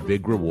out on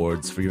big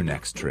rewards for your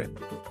next trip.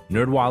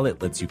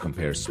 NerdWallet lets you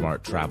compare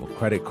smart travel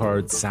credit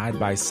cards side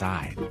by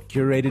side,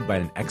 curated by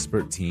an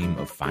expert team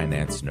of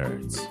finance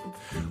nerds.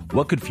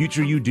 What could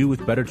future you do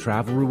with better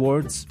travel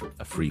rewards?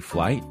 A free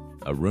flight?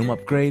 A room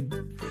upgrade?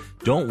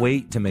 Don't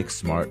wait to make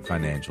smart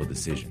financial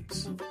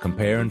decisions.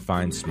 Compare and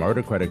find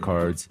smarter credit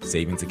cards,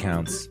 savings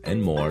accounts,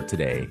 and more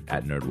today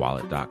at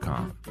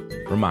nerdwallet.com.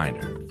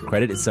 Reminder,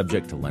 credit is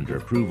subject to lender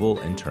approval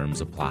and terms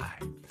apply.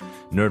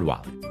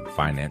 NerdWallet,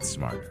 finance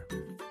smarter.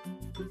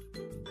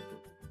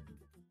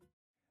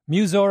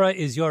 Musora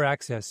is your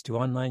access to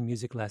online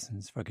music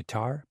lessons for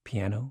guitar,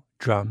 piano,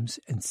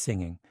 drums, and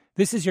singing.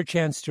 This is your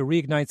chance to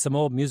reignite some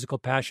old musical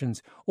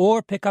passions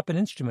or pick up an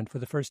instrument for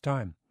the first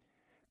time.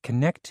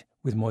 Connect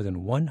with more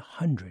than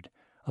 100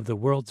 of the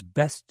world's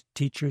best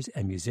teachers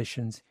and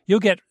musicians. You'll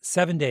get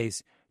 7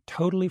 days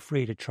totally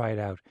free to try it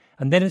out.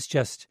 And then it's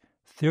just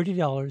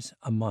 $30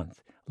 a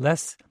month,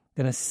 less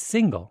than a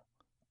single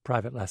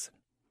private lesson.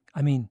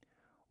 I mean,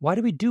 why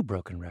do we do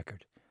Broken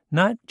Record?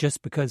 Not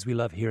just because we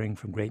love hearing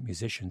from great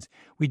musicians.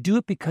 We do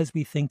it because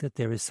we think that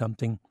there is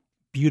something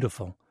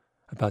beautiful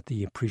about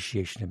the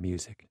appreciation of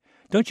music.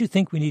 Don't you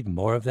think we need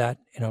more of that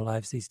in our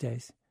lives these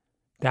days?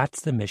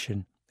 That's the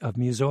mission of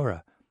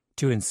Musora,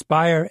 to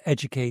inspire,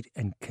 educate,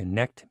 and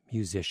connect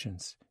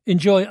musicians.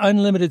 Enjoy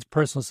unlimited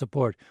personal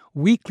support,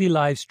 weekly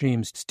live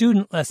streams,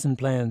 student lesson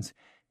plans.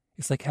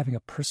 It's like having a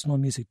personal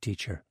music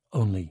teacher,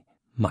 only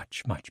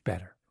much, much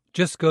better.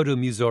 Just go to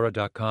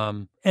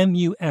Musora.com,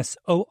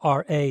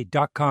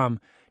 Musora.com,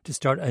 to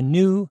start a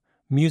new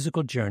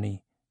musical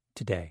journey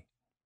today.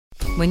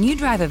 When you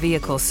drive a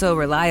vehicle so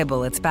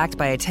reliable it's backed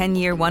by a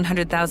 10-year,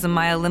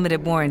 100,000-mile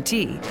limited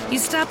warranty, you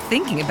stop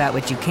thinking about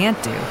what you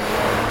can't do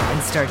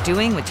and start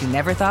doing what you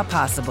never thought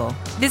possible.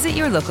 Visit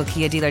your local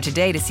Kia dealer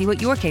today to see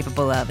what you're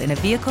capable of in a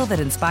vehicle that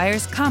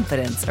inspires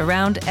confidence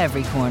around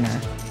every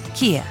corner.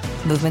 Kia,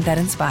 movement that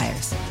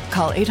inspires.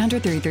 Call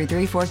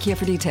 800-333-4KIA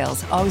for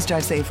details. Always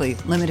drive safely.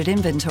 Limited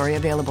inventory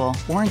available.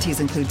 Warranties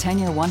include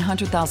 10-year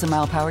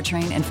 100,000-mile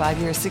powertrain and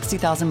 5-year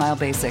 60,000-mile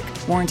basic.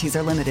 Warranties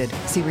are limited.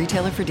 See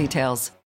retailer for details.